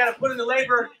 Now you got to put in the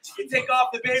labor to take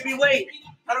off the baby weight.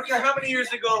 I don't care how many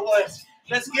years ago it was.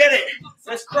 Let's get it.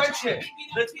 Let's crunch it.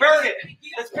 Let's burn it.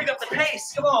 Let's pick up the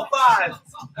pace. Come on, 5,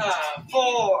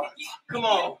 4. Come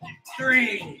on,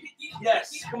 3.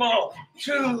 Yes. Come on,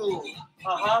 2.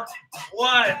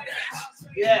 1.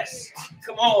 Yes.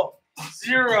 Come on,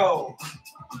 0.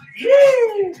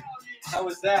 Yee! How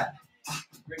was that?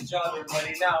 Great job,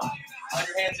 everybody. Now, on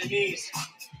your hands and knees.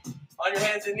 On your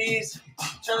hands and knees.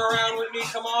 Turn around with me.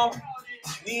 Come on.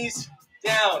 Knees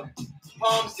down.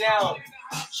 Palms down.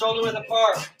 Shoulder width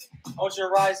apart. I want you to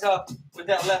rise up with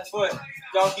that left foot.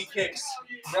 Donkey kicks.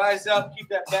 Rise up. Keep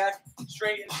that back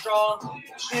straight and strong.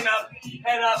 Chin up.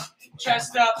 Head up.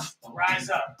 Chest up. Rise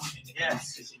up.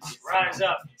 Yes. Rise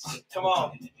up. Come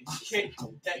on. Kick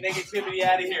that negativity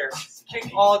out of here. Kick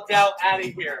all doubt out of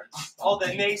here. All the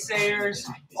naysayers.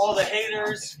 All the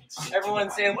haters.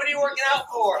 Everyone saying, what are you working out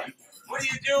for? What are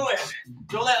you doing?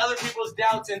 Don't let other people's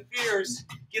doubts and fears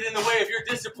get in the way of your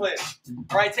discipline.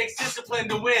 All right, it takes discipline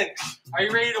to win. Are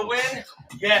you ready to win?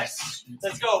 Yes.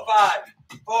 Let's go.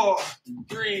 5, 4,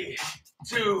 3,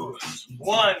 2,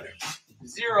 1,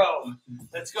 0.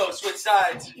 Let's go. Switch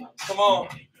sides. Come on.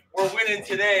 We're winning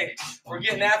today. We're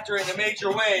getting after it in a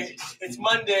major way. It's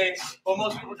Monday, but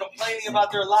most people are complaining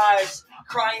about their lives,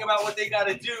 crying about what they got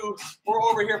to do. We're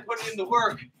over here putting in the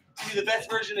work to be the best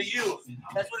version of you.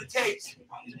 That's what it takes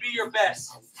to be your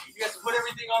best. You have to put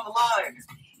everything on the line.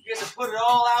 You have to put it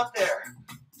all out there.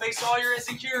 Face all your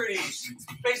insecurities.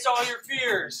 Face all your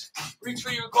fears. Reach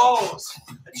for your goals.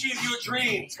 Achieve your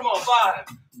dreams. Come on,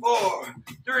 5, 4,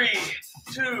 3,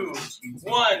 2,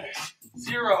 1,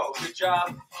 0. Good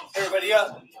job. Everybody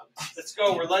up. Let's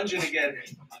go. We're lunging again.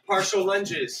 Partial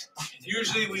lunges.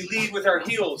 Usually we lead with our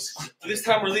heels. This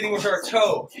time we're leading with our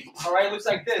toe. All right, looks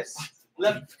like this.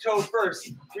 Left toe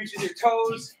first. Reach with your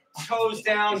toes. Toes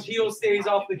down, heel stays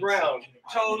off the ground.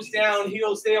 Toes down,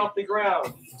 heel stay off the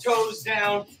ground. Toes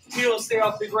down, heel stay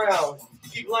off the ground.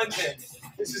 Keep lunging.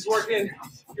 This is working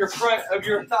your front of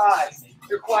your thigh,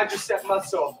 your quadricep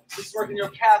muscle. This is working your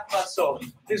calf muscle.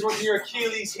 This is working your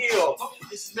Achilles heel.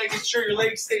 This is making sure your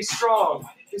legs stay strong.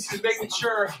 This is making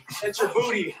sure that your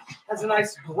booty has a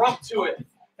nice rump to it,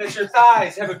 that your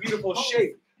thighs have a beautiful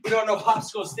shape. We don't know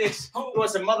popsicle sticks. We want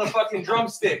some motherfucking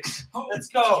drumsticks. Let's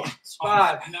go.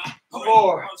 5,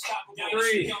 4,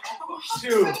 3,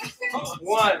 2,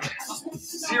 1,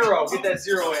 0. Get that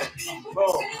 0 in.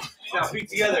 Boom. Now feet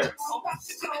together.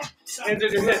 Hands under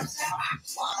your hips.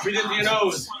 Breathe into your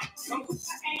nose.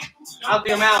 Out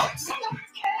your mouth.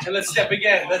 And let's step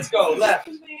again. Let's go. Left.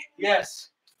 Yes.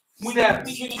 Step.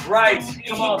 Right.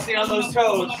 Come on. Stay on those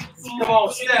toes. Come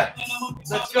on. Step.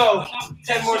 Let's go.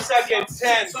 10 more seconds.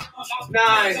 10,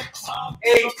 9,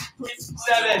 8,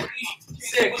 7,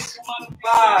 6,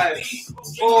 5,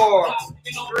 4,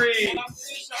 3,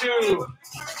 2,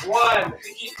 1,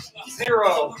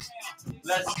 0.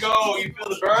 Let's go. You feel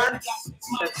the burn?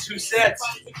 That's 2 sets.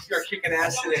 You're kicking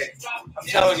ass today. I'm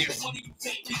telling you.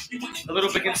 A little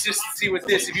bit of consistency with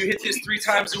this. If you hit this 3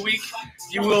 times a week,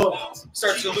 you will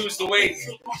start to lose the weight.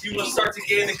 You will start to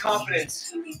gain the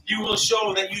confidence. You will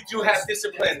show that you do have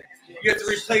discipline. You have to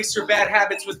replace your bad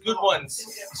habits with good ones.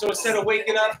 So instead of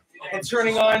waking up and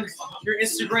turning on your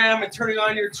Instagram and turning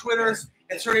on your Twitter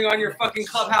and turning on your fucking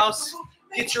Clubhouse,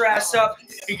 get your ass up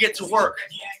and get to work.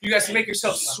 You guys can make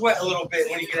yourself sweat a little bit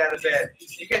when you get out of bed.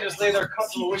 You can't just lay there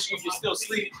comfortable wishing you could still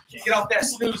sleep. Get off that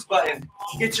snooze button.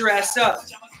 Get your ass up.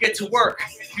 Get to work.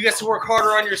 You guys to work harder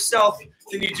on yourself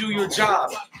than you do your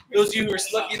job. Those of you who are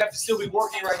lucky enough to still be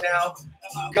working right now,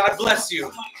 God bless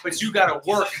you. But you got to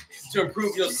work to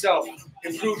improve yourself.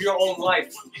 Improve your own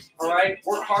life. All right?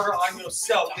 Work harder on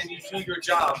yourself than you do your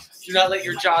job. Do not let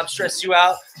your job stress you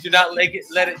out. Do not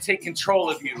let it take control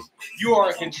of you. You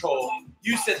are in control.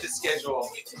 You set the schedule.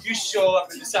 You show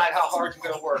up and decide how hard you're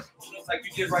going to work. Like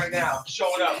you did right now.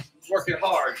 Showing up. working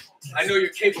hard. I know you're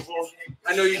capable.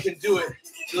 I know you can do it.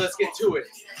 So let's get to it.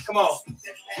 Come on.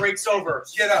 Breaks over.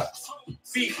 Get up.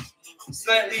 Feet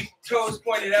slightly, toes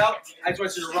pointed out. I just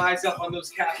want you to rise up on those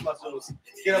calf muscles.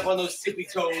 Get up on those tippy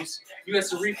toes. You guys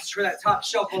to reach for that top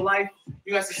shelf of life.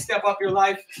 You guys to step up your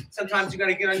life. Sometimes you got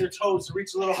to get on your toes to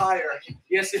reach a little higher.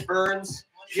 Yes, it burns.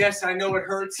 Yes, I know it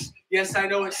hurts. Yes, I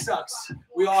know it sucks.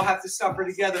 We all have to suffer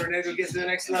together and then we'll get to the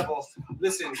next level.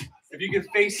 Listen, if you can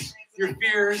face your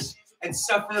fears and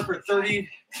suffer for 30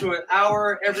 to an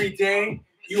hour every day,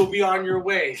 you will be on your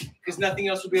way because nothing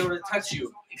else will be able to touch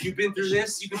you. If you've been through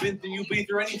this, you've been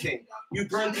through anything. You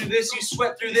burn through this, you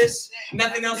sweat through this,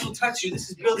 nothing else will touch you. This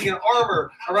is building an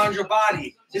armor around your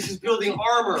body. This is building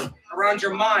armor around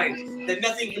your mind that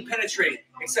nothing can penetrate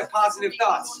except positive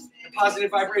thoughts and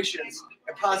positive vibrations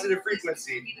and positive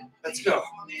frequency. Let's go.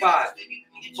 5,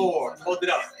 4, hold it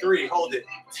up. 3, hold it.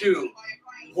 2,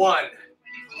 1,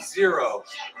 0.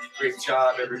 Great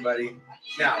job, everybody.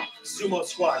 Now, sumo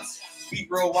squats. Feet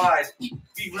real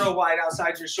wide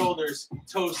outside your shoulders,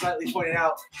 toes slightly pointed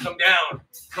out. Come down,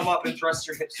 come up and thrust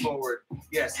your hips forward.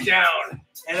 Yes, down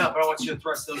and up. I want you to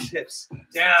thrust those hips.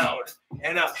 Down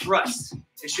and up, thrust.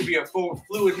 It should be a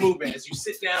fluid movement. As you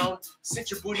sit down,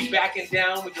 sit your booty back and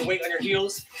down with your weight on your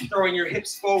heels, throwing your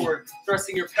hips forward,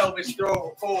 thrusting your pelvis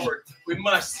forward. We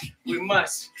must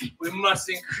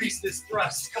increase this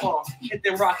thrust. Come on, hit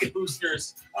them rocket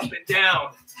boosters, up and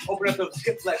down. Open up those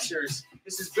hip flexors.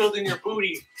 This is building your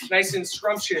booty, nice and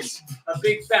scrumptious. A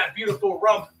big, fat, beautiful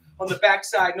rump on the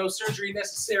backside. No surgery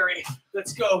necessary.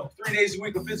 Let's go. 3 days a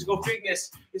week of physical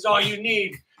fitness is all you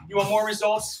need. You want more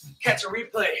results? Catch a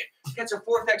replay. Catch a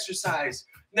 4th exercise.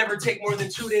 Never take more than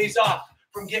 2 days off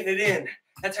from getting it in.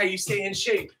 That's how you stay in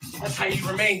shape. That's how you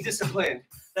remain disciplined.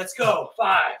 Let's go.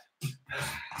 5,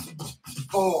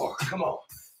 4, come on.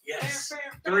 Yes.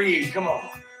 3, come on.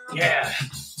 Yeah.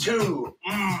 2,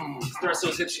 thrust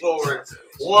those hips forward.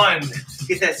 1,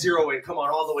 get that 0 in. Come on,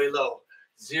 all the way low.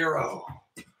 0.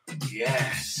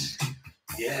 Yes.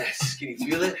 Yes. Can you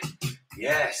feel it?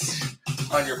 Yes.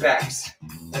 On your backs.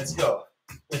 Let's go.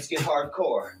 Let's get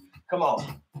hardcore. Come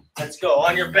on. Let's go.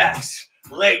 On your backs.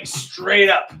 Legs straight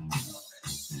up.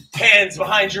 Hands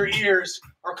behind your ears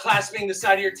or clasping the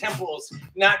side of your temples,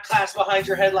 not clasped behind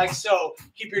your head like so.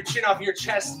 Keep your chin off your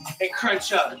chest and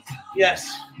crunch up.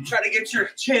 Yes, try to get your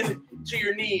chin to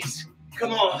your knees.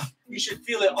 Come on, you should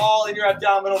feel it all in your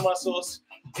abdominal muscles.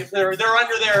 If they're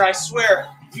under there, I swear,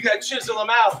 you got to chisel them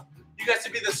out. You got to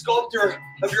be the sculptor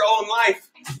of your own life.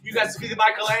 You got to be the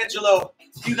Michelangelo.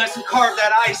 You got to carve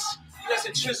that ice. You got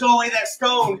to chisel away that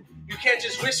stone. You can't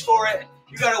just wish for it.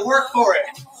 You got to work for it.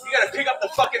 You got to pick up the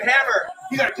fucking hammer.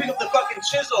 You got to pick up the fucking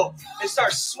chisel and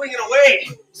start swinging away.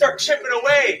 Start chipping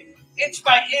away. Inch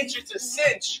by inch, it's a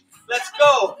cinch. Let's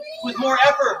go. With more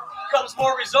effort comes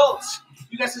more results.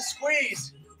 You got to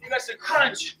squeeze. You got to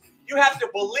crunch. You have to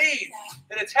believe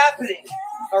that it's happening.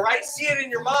 All right? See it in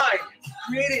your mind.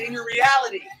 Create it in your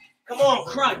reality. Come on,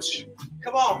 crunch.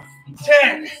 Come on.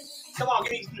 10. Come on,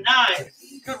 give me 9.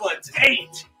 Good ones.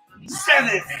 8,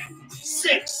 7,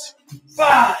 6,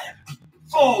 5,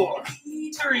 4,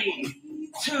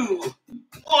 3, 2,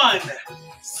 1,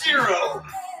 0.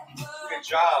 Good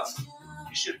job.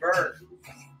 You should burn.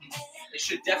 It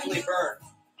should definitely burn.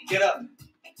 Get up.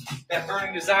 That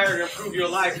burning desire to improve your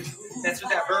life. That's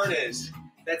what that burn is.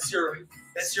 That's your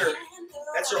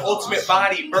ultimate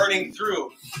body burning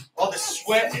through. All the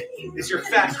sweat is your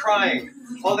fat crying.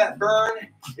 All that burn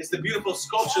is the beautiful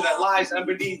sculpture that lies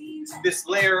underneath this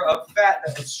layer of fat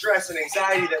and stress and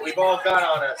anxiety that we've all got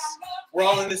on us. We're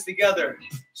all in this together.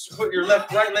 So put your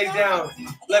right leg down.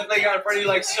 Left leg out in front of you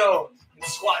like so. And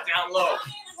squat down low.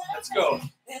 Let's go.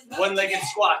 One-legged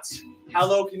squats. How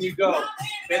low can you go?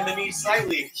 Bend the knees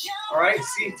slightly. All right,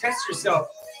 see, test yourself.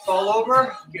 Fall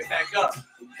over, get back up.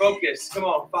 Focus. Come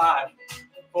on. 5,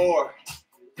 4,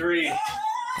 3,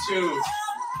 2,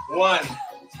 1,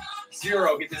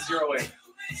 0. Get the 0 in.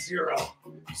 0.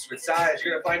 Switch sides.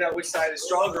 You're going to find out which side is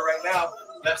stronger right now.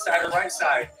 Left side or right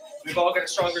side. We've all got a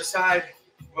stronger side,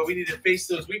 but we need to face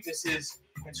those weaknesses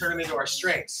and turn them into our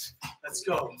strengths. Let's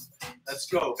go. Let's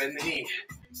go. Bend the knee.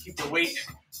 Keep the weight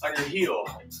on your heel.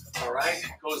 All right?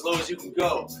 Go as low as you can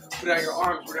go. Put out your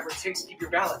arms, whatever it takes to keep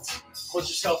your balance. Hold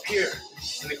yourself here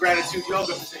in the gratitude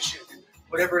yoga position.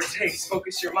 Whatever it takes,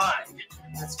 focus your mind.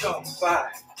 Let's go. 5,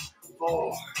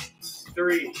 4,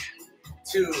 3,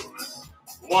 2,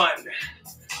 1,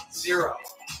 0.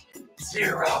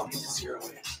 0. Get the 0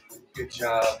 in. Good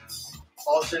job.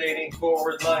 Alternating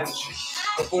forward lunge.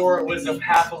 Before it was a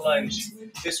half a lunge.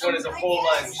 This one is a full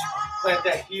lunge. Plant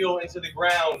that heel into the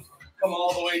ground. Come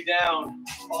all the way down,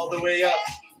 all the way up,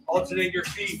 Alternate your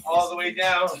feet all the way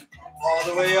down, all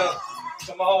the way up.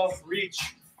 Come on, reach.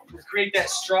 Create that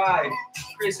stride.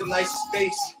 Create some nice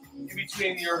space in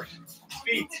between your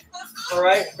feet. All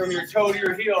right, from your toe to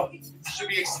your heel should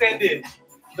be extended.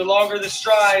 The longer the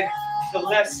stride, the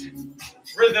less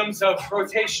rhythms of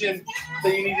rotation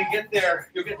that you need to get there.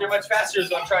 You'll get there much faster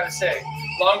is what I'm trying to say.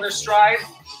 Longer stride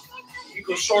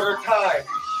equals shorter time,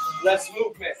 less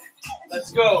movement.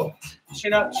 Let's go.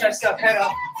 Chin up, chest up, head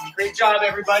up. Great job,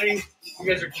 everybody. You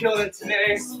guys are killing it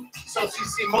today. So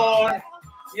Simone.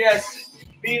 Yes.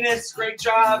 Venus, great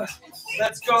job.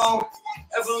 Let's go.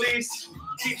 Evelise,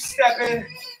 keep stepping.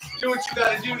 Do what you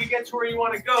got to do to get to where you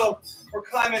want to go. We're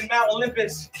climbing Mount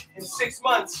Olympus in 6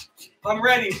 months. I'm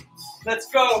ready.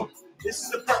 Let's go. This is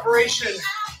the preparation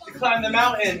to climb the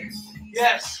mountain.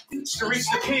 Yes, to reach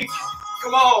the peak.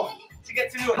 Come on. To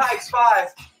get to new heights. 5,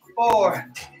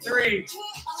 4, 3,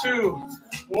 2,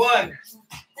 1,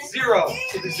 0.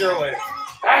 Get the 0 in.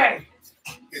 Bang.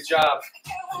 Good job.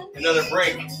 Another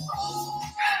break.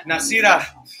 Nasira,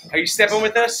 are you stepping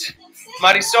with us?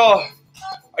 Marisol,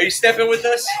 are you stepping with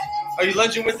us? Are you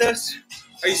lunging with us?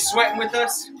 Are you sweating with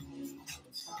us?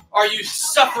 Are you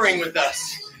suffering with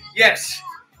us? Yes.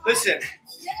 Listen,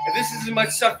 if this is as much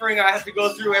suffering I have to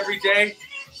go through every day,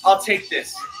 I'll take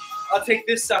this. I'll take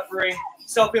this suffering,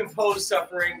 self-imposed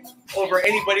suffering, over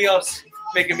anybody else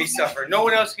making me suffer. No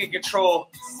one else can control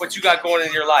what you got going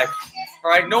in your life. All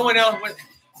right? No one else,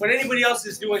 what anybody else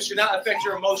is doing should not affect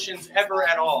your emotions ever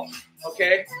at all.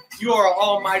 Okay? You are an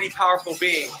almighty, powerful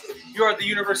being. You are the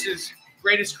universe's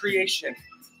greatest creation.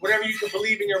 Whatever you can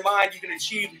believe in your mind, you can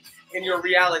achieve in your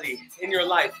reality, in your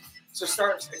life. So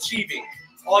start achieving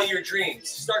all your dreams.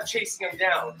 Start chasing them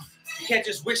down. You can't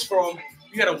just wish for them.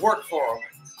 You got to work for them.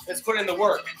 Let's put in the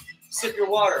work. Sip your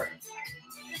water.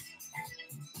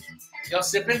 Y'all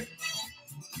sipping?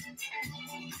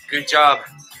 Good job.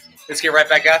 Let's get right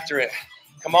back after it.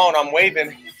 Come on, I'm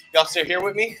waving. Y'all still here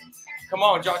with me? Come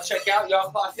on, y'all check out.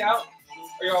 Y'all clocked out?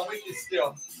 Or y'all waiting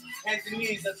still? Hands and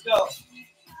knees, let's go.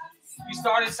 You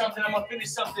started something, I'm gonna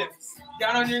finish something.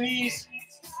 Down on your knees.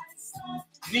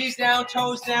 Knees down,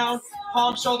 toes down,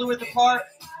 palm shoulder width apart.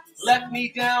 Left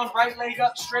knee down, right leg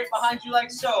up, straight behind you like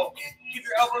so. Keep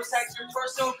your elbows tight to your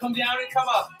torso, come down and come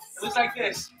up. It looks like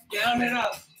this, down and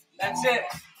up. That's it.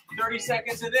 30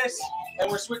 seconds of this,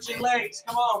 and we're switching legs.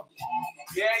 Come on.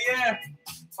 Yeah.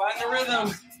 Find the rhythm.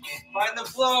 Find the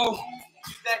flow.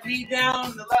 Keep that knee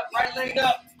down, the right leg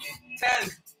up. 10,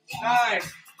 9,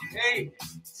 8,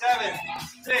 7,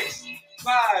 6,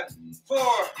 5, 4,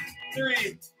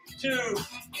 3, 2,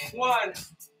 1,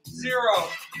 0.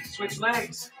 Switch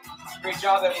legs. Great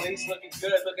job, Evelise. Looking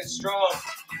good, looking strong.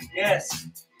 Yes.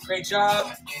 Great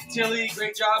job, Tilly.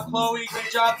 Great job, Chloe.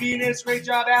 Great job, Venus. Great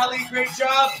job, Allie. Great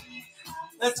job.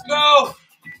 Let's go.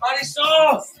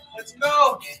 Marisol. Let's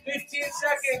go. 15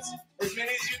 seconds. As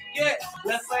many as you can get.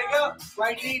 Left leg up.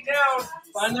 Right knee down.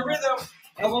 Find the rhythm.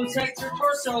 Elbow tight to your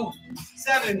torso.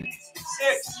 7,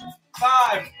 6,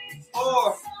 5,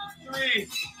 4, 3,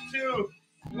 2,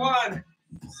 1,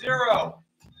 0.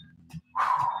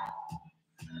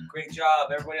 Great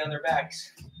job. Everybody on their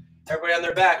backs. Everybody on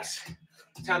their backs.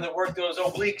 Time to work those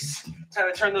obliques.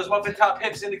 Time to turn those muffin top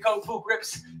hips into kung fu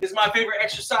grips. This is my favorite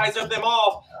exercise of them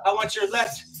all. I want your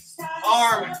left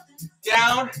arm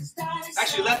down.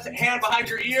 Actually, left hand behind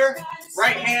your ear.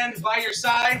 Right hand by your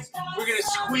side. We're going to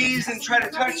squeeze and try to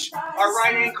touch our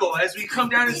right ankle. As we come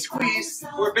down and squeeze,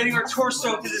 we're bending our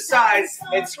torso to the side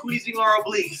and squeezing our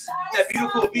obliques. That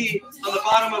beautiful V on the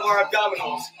bottom of our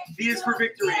abdominals. V is for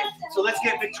victory. So let's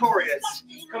get victorious.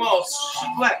 Come on,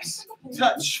 flex,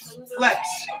 touch, flex,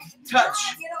 touch,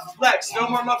 flex. No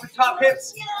more muffin top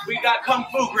hips. We got kung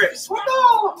fu grips.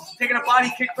 Woo-hoo! Taking a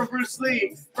body kick from Bruce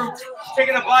Lee. From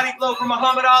taking a body blow from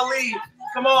Muhammad Ali.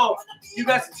 Come on. You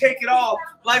got to take it all.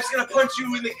 Life's going to punch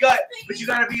you in the gut, but you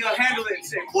got to be able to handle it and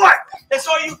say, what? That's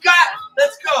all you got?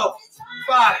 Let's go.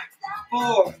 5,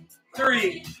 4,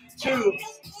 3, 2,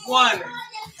 1,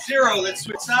 0. Let's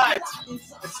switch sides.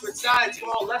 Let's switch sides. Come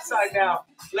on, left side now.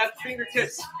 Left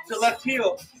fingertips to left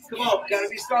heel. Come on, got to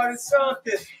be starting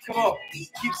something. Come on.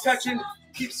 Keep touching.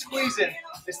 Keep squeezing.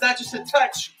 It's not just a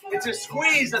touch. It's a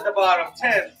squeeze at the bottom.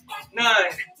 10, 9,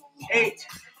 8,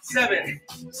 7,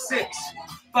 6,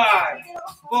 5,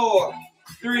 4,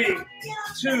 3,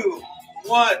 2,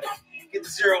 1. Get the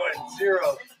 0 in.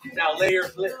 0. Now lay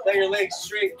your legs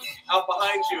straight out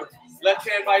behind you. Left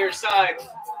hand by your side.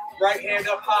 Right hand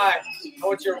up high. I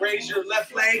want you to raise your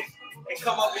left leg and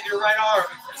come up with your right arm.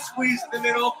 Squeeze in the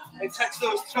middle and touch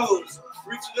those toes.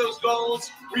 Reach for those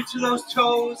goals. Reach for those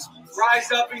toes.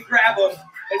 Rise up and grab them.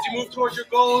 As you move towards your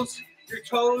goals, your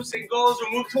toes and goals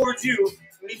will move towards you.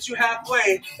 And meet you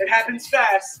halfway. It happens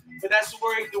fast, but that's the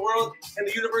way the world and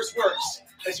the universe works.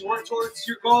 As you work towards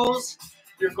your goals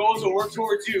will work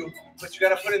towards you. But you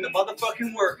got to put in the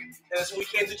motherfucking work, and that's what we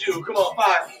came to do. Come on,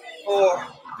 5, 4,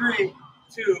 3,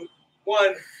 2,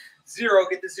 1, 0.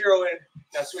 Get the 0 in.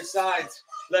 Now switch sides.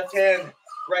 Left hand,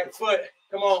 right foot.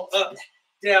 Come on, up,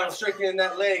 down. Strengthen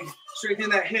that leg.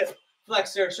 Strengthen that hip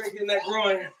flexor. Strengthen that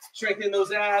groin. Strengthen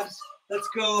those abs. Let's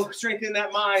go. Strengthen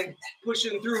that mind.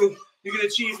 Pushing through. You can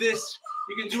achieve this.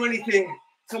 You can do anything.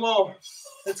 Come on.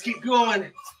 Let's keep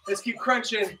going. Let's keep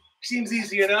crunching. Seems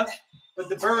easy enough, but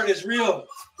the burn is real.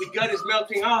 The gut is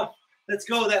melting off. Let's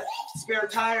go. That spare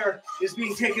tire is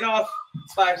being taken off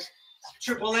by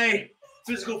AAA.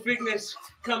 Physical fitness.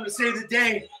 Come to save the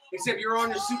day. Except you're on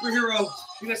your superhero.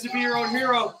 You have to be your own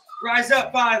hero. Rise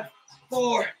up. 5,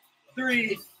 4,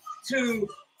 3, 2,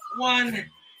 1.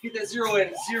 Get that 0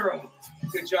 in. 0.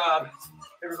 Good job.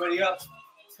 Everybody up.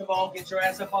 Come on. Get your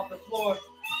ass up off the floor.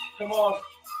 Come on.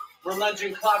 We're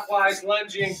lunging clockwise.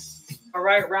 Lunging. All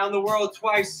right. Around the world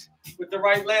twice with the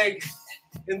right leg.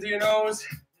 Into your nose.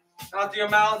 Out through your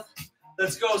mouth.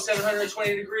 Let's go.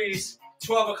 720 degrees.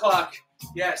 12 o'clock.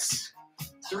 Yes.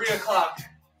 3 o'clock.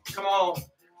 Come on.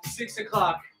 6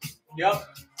 o'clock. Yep.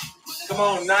 Come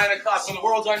on. 9 o'clock. When the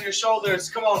world's on your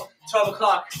shoulders. Come on. 12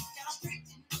 o'clock.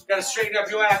 Got to straighten up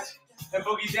your act and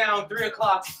boogie down. 3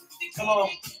 o'clock. Come on.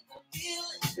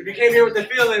 If you came here with the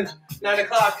feeling, 9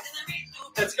 o'clock.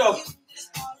 Let's go.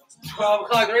 12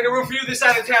 o'clock. There ain't no room for you this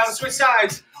side of town. Switch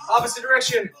sides. Opposite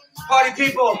direction. Party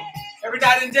people. Every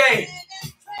night and day.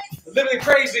 Living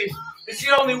crazy. It's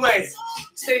the only way.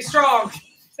 Stay strong.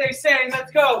 Stay sane.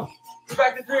 Let's go. We're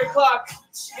back to 3 o'clock.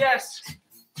 Yes.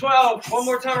 12. One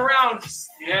more time around.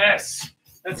 Yes.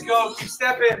 Let's go. Keep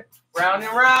stepping. Round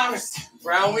and round.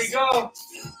 Round we go.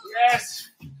 Yes.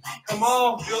 Come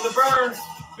on. Feel the burn.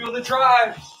 Feel the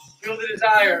drive. Feel the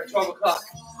desire. 12 o'clock.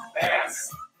 Bam.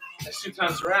 That's 2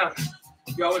 times around.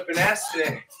 Y'all whipping ass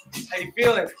today. How you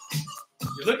feeling?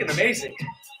 You're looking amazing.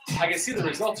 I can see the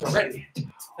results already.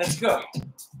 Let's go.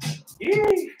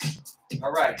 Yee.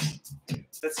 All right.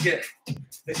 Let's get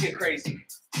crazy.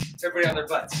 Everybody on their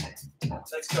butts.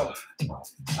 Let's go.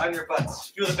 On your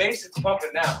butts. Feel the bass? It's pumping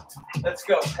now. Let's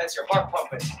go. That's your heart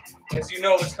pumping. As you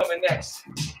know what's coming next.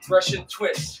 Russian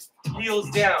twist. Heels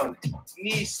down.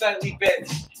 Knees slightly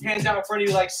bent. Hands out in front of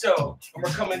you like so. And we're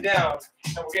coming down.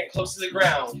 And we're getting close to the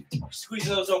ground.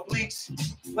 Squeezing those obliques.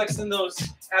 Flexing those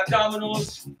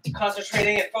abdominals.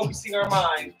 Concentrating and focusing our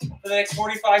mind. For the next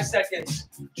 45 seconds.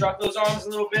 Drop those arms a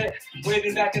little bit.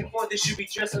 Waving back and forth. They should be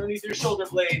just underneath your shoulder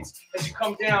blades. As you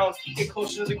come down, get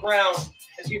closer to the ground.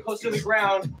 As you get closer to the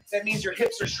ground, that means your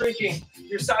hips are shrinking.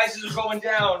 Your sizes are going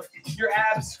down. Your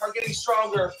abs are getting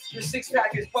stronger. Your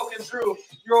six-pack is poking through.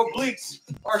 Your obliques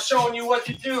are showing you what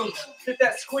to do. Hit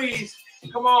that squeeze.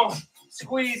 Come on.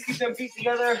 Squeeze. Keep them feet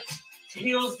together.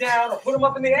 Heels down. Or put them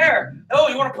up in the air. Oh,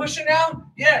 you want to push it now?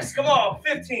 Yes. Come on.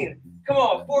 15. Come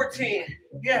on. 14.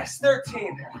 Yes.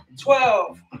 13.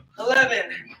 12. 11.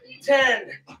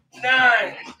 10.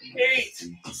 9. 8.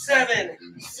 7.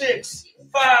 6.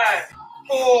 5.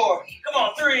 4. Come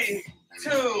on. 3.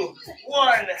 2.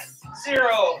 1.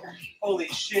 0. Holy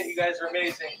shit. You guys are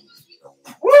amazing.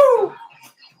 Woo!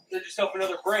 Give yourself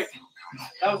another break.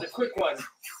 That was a quick one.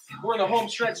 We're in the home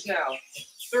stretch now.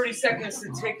 30 seconds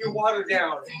to take your water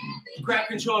down. Grab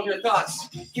control of your thoughts.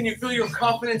 Can you feel your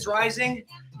confidence rising?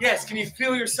 Yes. Can you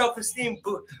feel your self-esteem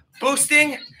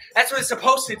boosting? That's what it's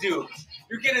supposed to do.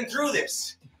 You're getting through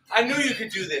this. I knew you could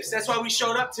do this. That's why we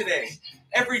showed up today.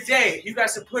 Every day, you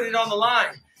guys to put it on the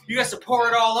line. You guys to pour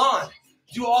it all on.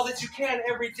 Do all that you can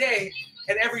every day,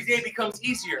 and every day becomes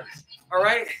easier. All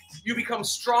right? You become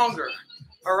stronger.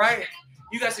 All right?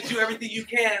 You guys to do everything you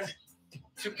can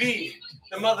to be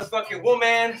the motherfucking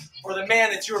woman or the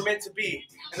man that you were meant to be.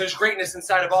 And there's greatness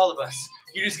inside of all of us.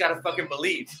 You just gotta fucking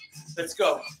believe. Let's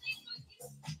go.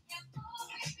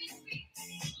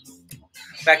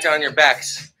 Back down on your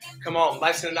backs. Come on,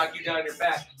 life's gonna knock you down on your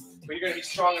back, but you're gonna be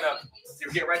strong enough to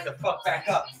get right the fuck back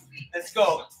up. Let's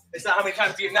go. It's not how many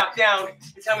times you get knocked down,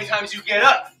 it's how many times you get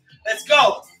up. Let's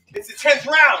go. It's the 10th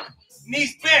round.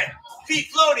 Knees bent, feet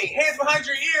floating, hands behind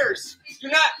your ears. Do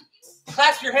not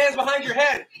clasp your hands behind your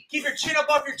head. Keep your chin up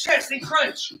off your chest and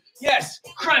crunch. Yes,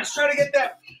 crunch. Try to get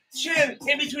that chin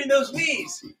in between those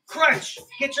knees. Crunch.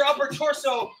 Get your upper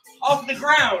torso off the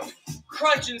ground.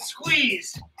 Crunch and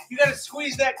squeeze. You got to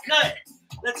squeeze that gut.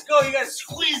 Let's go. You got to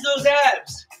squeeze those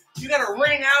abs. You got to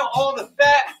wring out all the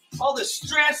fat, all the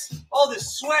stress, all the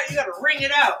sweat. You got to wring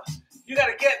it out. You got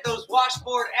to get those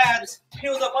washboard abs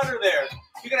peeled up under there.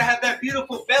 You got to have that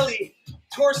beautiful belly,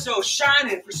 torso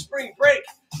shining for spring break.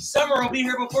 Summer will be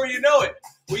here before you know it.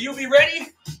 Will you be ready?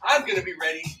 I'm going to be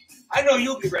ready. I know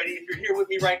you'll be ready if you're here with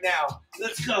me right now.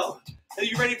 Let's go. Are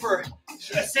you ready for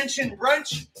Ascension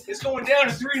Brunch? It's going down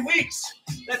in 3 weeks.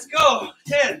 Let's go.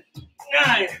 10,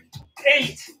 9,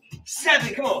 8,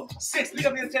 7. Come on. 6. Pick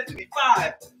up the intensity.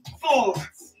 5, 4,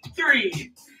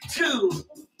 3, 2,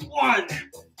 1,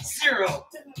 0.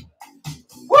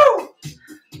 Woo!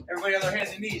 Everybody on their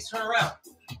hands and knees. Turn around.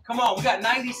 Come on. We got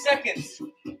 90 seconds.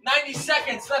 90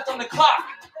 seconds left on the clock.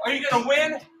 Are you going to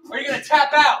win or are you going to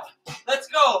tap out? Let's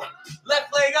go.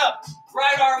 Left leg up.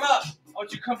 Right arm up. I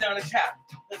want you to come down and tap.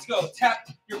 Let's go. Tap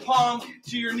your palm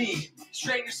to your knee.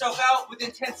 Straighten yourself out with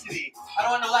intensity. I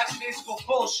don't want no lackadaisical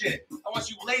bullshit. I want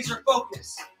you laser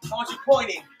focus. I want you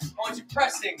pointing. I want you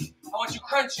pressing. I want you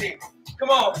crunching. Come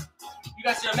on. You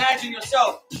guys to imagine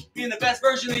yourself being the best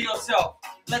version of yourself.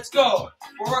 Let's go.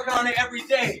 We're working on it every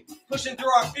day. Pushing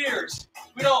through our fears.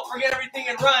 We don't forget everything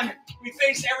and run. We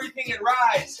face everything and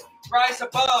rise. Rise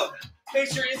above.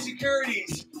 Face your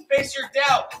insecurities. Face your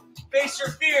doubt. Face your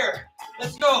fear.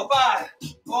 Let's go. 5,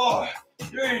 4,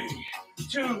 3,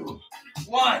 2,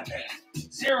 1,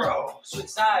 0. Switch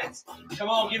sides. Come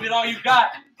on. Give it all you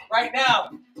got. Right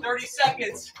now. 30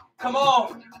 seconds. Come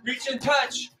on. Reach and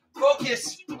touch.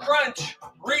 Focus. Crunch.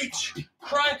 Reach.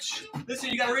 Crunch. Listen,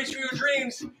 you got to reach for your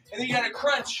dreams. And then you got to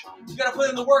crunch. You got to put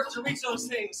in the work to reach those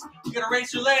things. You got to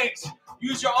raise your legs.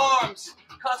 Use your arms.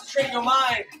 Concentrate your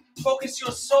mind. Focus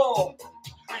your soul.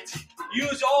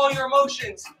 Use all your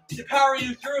emotions to power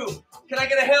you through. Can I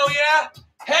get a hell yeah?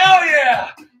 Hell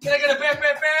yeah! Can I get a bam,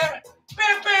 bam, bam?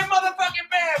 Bam, bam, motherfucking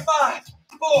bam! 5,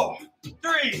 4,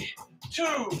 3,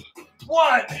 2,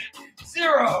 1,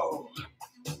 0.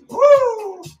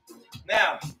 Woo!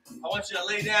 Now, I want you to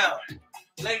lay down.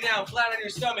 Lay down flat on your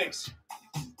stomachs.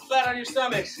 Flat on your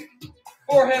stomachs.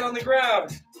 Forehead on the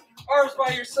ground. Arms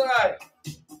by your side.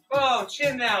 Oh,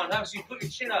 chin down. Now, so you put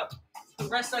your chin up.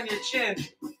 Rest on your chin.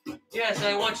 Yes,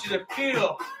 I want you to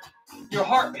feel your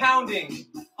heart pounding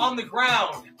on the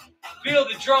ground. Feel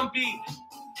the drum beat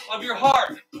of your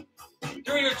heart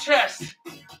through your chest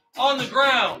on the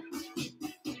ground.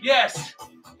 Yes,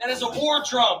 that is a war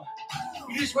drum.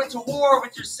 You just went to war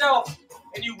with yourself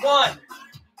and you won.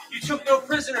 You took no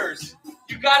prisoners.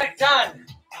 You got it done.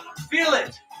 Feel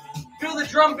it. Feel the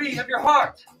drum beat of your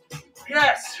heart.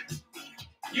 Yes,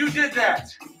 you did that.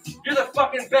 You're the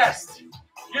fucking best.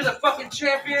 You're the fucking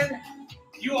champion.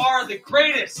 You are the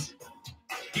greatest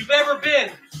you've ever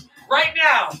been. Right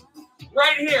now,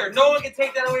 right here. No one can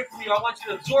take that away from you. I want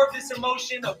you to absorb this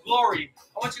emotion of glory.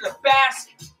 I want you to bask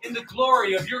in the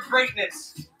glory of your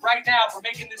greatness right now for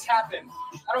making this happen.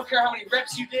 I don't care how many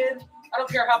reps you did. I don't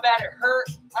care how bad it hurt.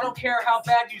 I don't care how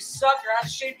bad you suck or out of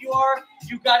shape you are.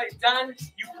 You got it done.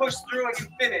 You pushed through and you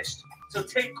finished. So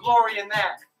take glory in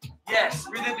that. Yes.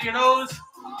 Breathe into your nose.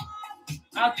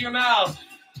 Out through your mouth.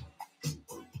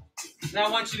 Now I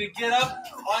want you to get up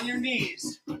on your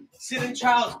knees. Sit in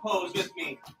child's pose with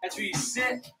me. That's where you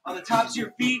sit on the tops of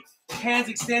your feet, hands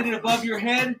extended above your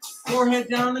head, forehead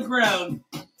down on the ground.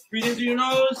 Breathe into your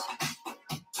nose,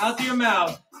 out through your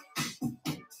mouth.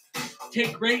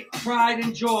 Take great pride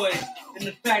and joy in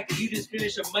the fact that you just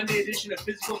finished a Monday edition of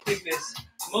Physical Fitness.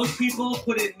 Most people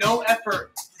put in no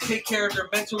effort to take care of their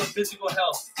mental and physical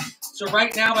health. So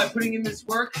right now, by putting in this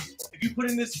work, if you put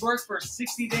in this work for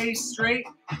 60 days straight,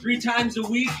 3 times a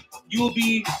week, you will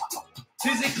be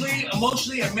physically,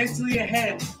 emotionally, and mentally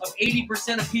ahead of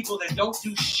 80% of people that don't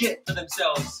do shit for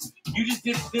themselves. You just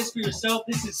did this for yourself.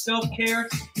 This is self-care.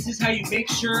 This is how you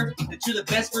make sure that you're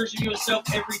the best version of yourself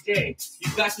every day.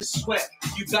 You've got to sweat.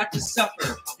 You've got to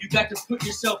suffer. You've got to put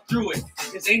yourself through it.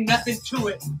 There's ain't nothing to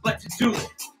it but to do it.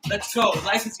 Let's go.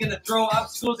 Life is going to throw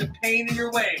obstacles and pain in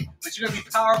your way, but you're going to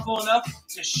be powerful enough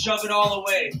to shove it all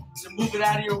away, to move it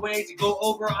out of your way, to go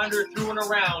over, under, through, and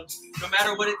around, no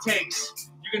matter what it takes.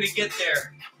 You're going to get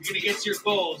there. You're going to get to your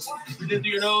goals. Breathe in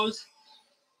through your nose.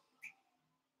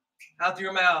 Out through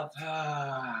your mouth.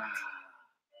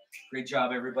 Great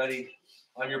job, everybody.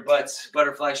 On your butts,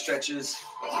 butterfly stretches.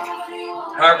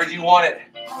 However do you want it.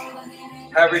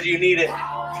 However do you need it.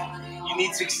 You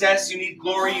need success. You need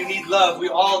glory. You need love. We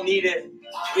all need it.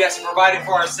 We have to provide it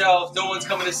for ourselves. No one's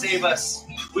coming to save us.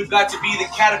 We've got to be the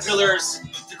caterpillars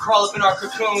to crawl up in our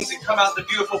cocoons and come out the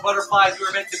beautiful butterflies we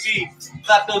were meant to be.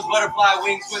 Flap those butterfly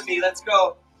wings with me. Let's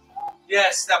go.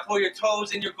 Yes, now pull your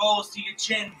toes and your goals to your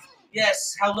chin.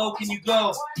 Yes, how low can you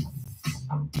go?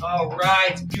 All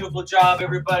right, beautiful job,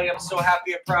 everybody. I'm so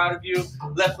happy and proud of you.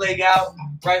 Left leg out,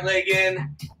 right leg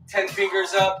in, 10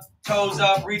 fingers up, toes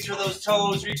up. Reach for those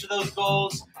toes, reach for those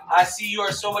goals. I see you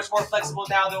are so much more flexible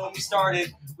now than when we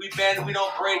started. We bend, we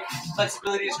don't break.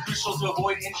 Flexibility is crucial to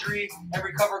avoid injury and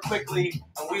recover quickly.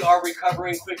 And we are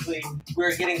recovering quickly. We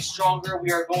are getting stronger.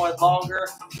 We are going longer.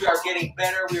 We are getting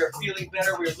better. We are feeling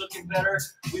better. We are looking better.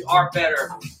 We are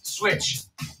better. Switch.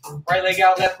 Right leg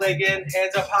out, left leg in.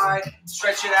 Hands up high.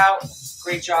 Stretch it out.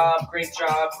 Great job. Great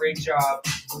job. Great job.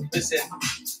 Listen.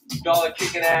 Y'all are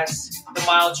kicking ass. The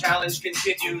mile challenge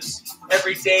continues.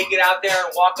 Every day, get out there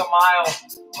and walk a mile.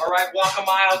 All right, walk a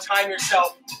mile, time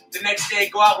yourself. The next day,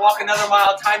 go out, walk another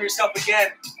mile, time yourself again.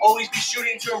 Always be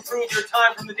shooting to improve your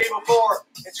time from the day before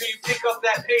until you pick up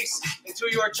that pace, until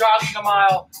you are jogging a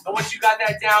mile. And once you got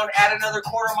that down, add another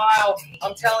quarter mile.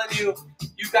 I'm telling you,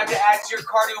 you've got to add to your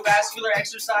cardiovascular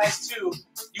exercise too.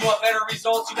 You want better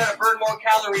results, you got to burn more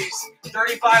calories.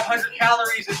 3,500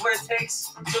 calories is what it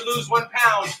takes to lose 1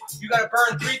 pound. You got to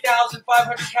burn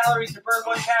 3,500 calories to burn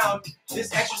 1 pound.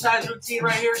 This exercise routine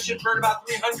right here should burn about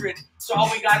 300. So all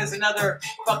we got is another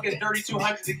fucking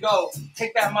 3,200 to go.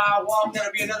 Take that mile walk,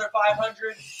 that'll be another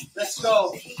 500. Let's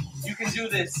go. You can do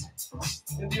this.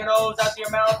 Into your nose, out to your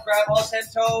mouth, grab all 10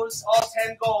 toes, all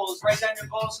 10 goals. Write down your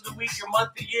goals for the week, your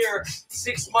month, the year,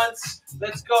 6 months.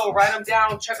 Let's go. Write them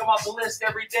down, check them off the list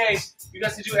every day. You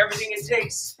got to do everything it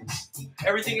takes.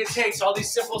 Everything it takes. All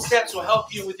these simple steps will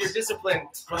help you with your discipline,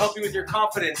 will help you with your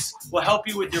confidence, will help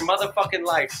you with your motherfucking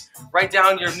life. Write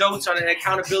down your notes on an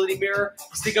accountability mirror.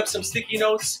 Stick up some sticky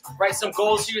notes. Write some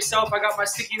goals to yourself. I got my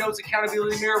sticky notes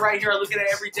accountability mirror right here. I look at it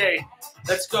every day.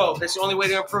 Let's go. That's the only way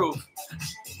to improve.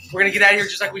 We're going to get out of here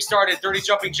just like we started. 30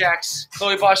 jumping jacks.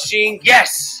 Chloe Boss Jean,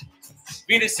 yes.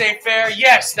 Venus Safe Fair,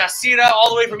 yes. Nasira, all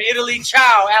the way from Italy.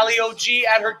 Ciao. Ali OG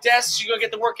at her desk. She's going to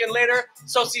get the work in later.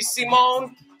 Sosi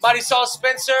Simone, Marisol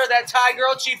Spencer, that Thai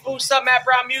girl, Chifusa, Matt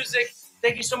Brown Music.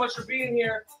 Thank you so much for being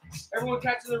here. Everyone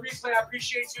catching the replay, I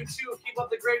appreciate you too. Keep up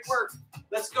the great work.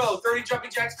 Let's go. 30 jumping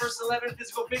jacks, first 11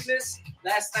 physical fitness.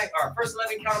 Last night, or first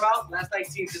 11 count them out. Last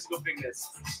 19 physical fitness.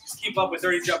 Just keep up with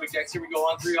 30 jumping jacks. Here we go.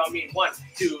 On 3 on me. 1,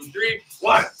 2, 3.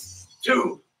 1,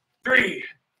 2, 3,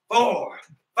 4,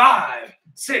 5,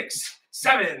 6,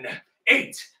 7,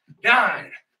 8,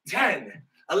 9, 10,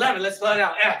 11. Let's spell it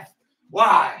out. F,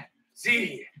 Y,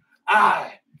 Z,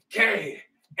 I, K,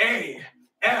 A,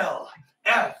 L,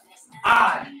 F,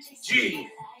 I, G,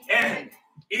 N,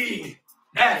 E,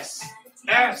 S,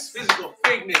 S. Physical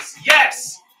fitness.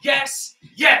 Yes, yes,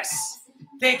 yes.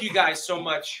 Thank you guys so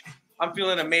much. I'm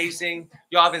feeling amazing.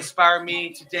 Y'all have inspired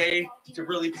me today to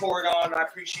really pour it on. I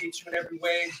appreciate you in every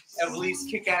way. Evelise,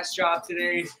 kick-ass job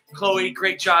today. Chloe,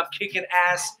 great job kicking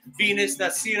ass. Venus,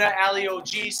 Nasira, Ali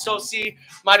OG, Sosi,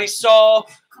 Marisol,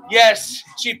 yes,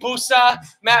 Chipusa,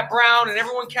 Matt Brown, and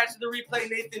everyone catching the replay.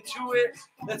 Nathan Tuitt.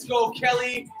 Let's go,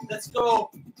 Kelly. Let's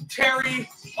go, Terry.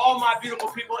 All my beautiful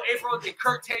people. April and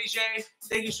Kurt Teje.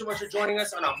 Thank you so much for joining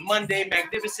us on a Monday,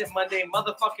 magnificent Monday,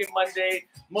 motherfucking Monday,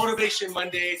 motivation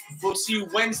Monday. We'll see you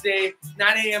Wednesday,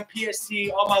 9 a.m.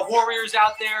 PST. All my warriors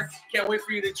out there, can't wait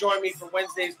for you to join me for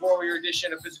Wednesday's Warrior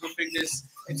Edition of Physical Fitness.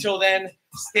 Until then,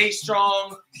 stay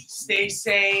strong, stay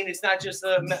sane. It's not just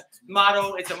a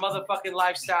motto, it's a motherfucking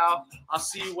lifestyle. I'll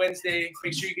see you Wednesday.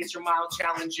 Make sure you get your mile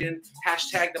challenge in.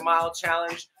 Hashtag the mile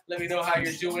challenge. Let me know how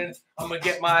you're doing. I'm going to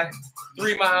get my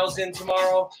 3 miles in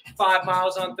tomorrow, 5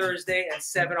 miles on Thursday, and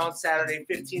 7 on Saturday,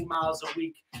 15 miles a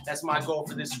week. That's my goal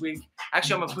for this week.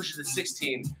 Actually, I'm going to push it to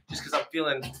 16 just because I'm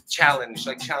feeling challenged,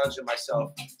 like challenging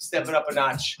myself, stepping up a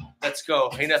notch. Let's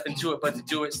go. Ain't nothing to it but to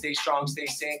do it. Stay strong, stay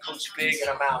sane. Coach Big, and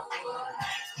I'm out.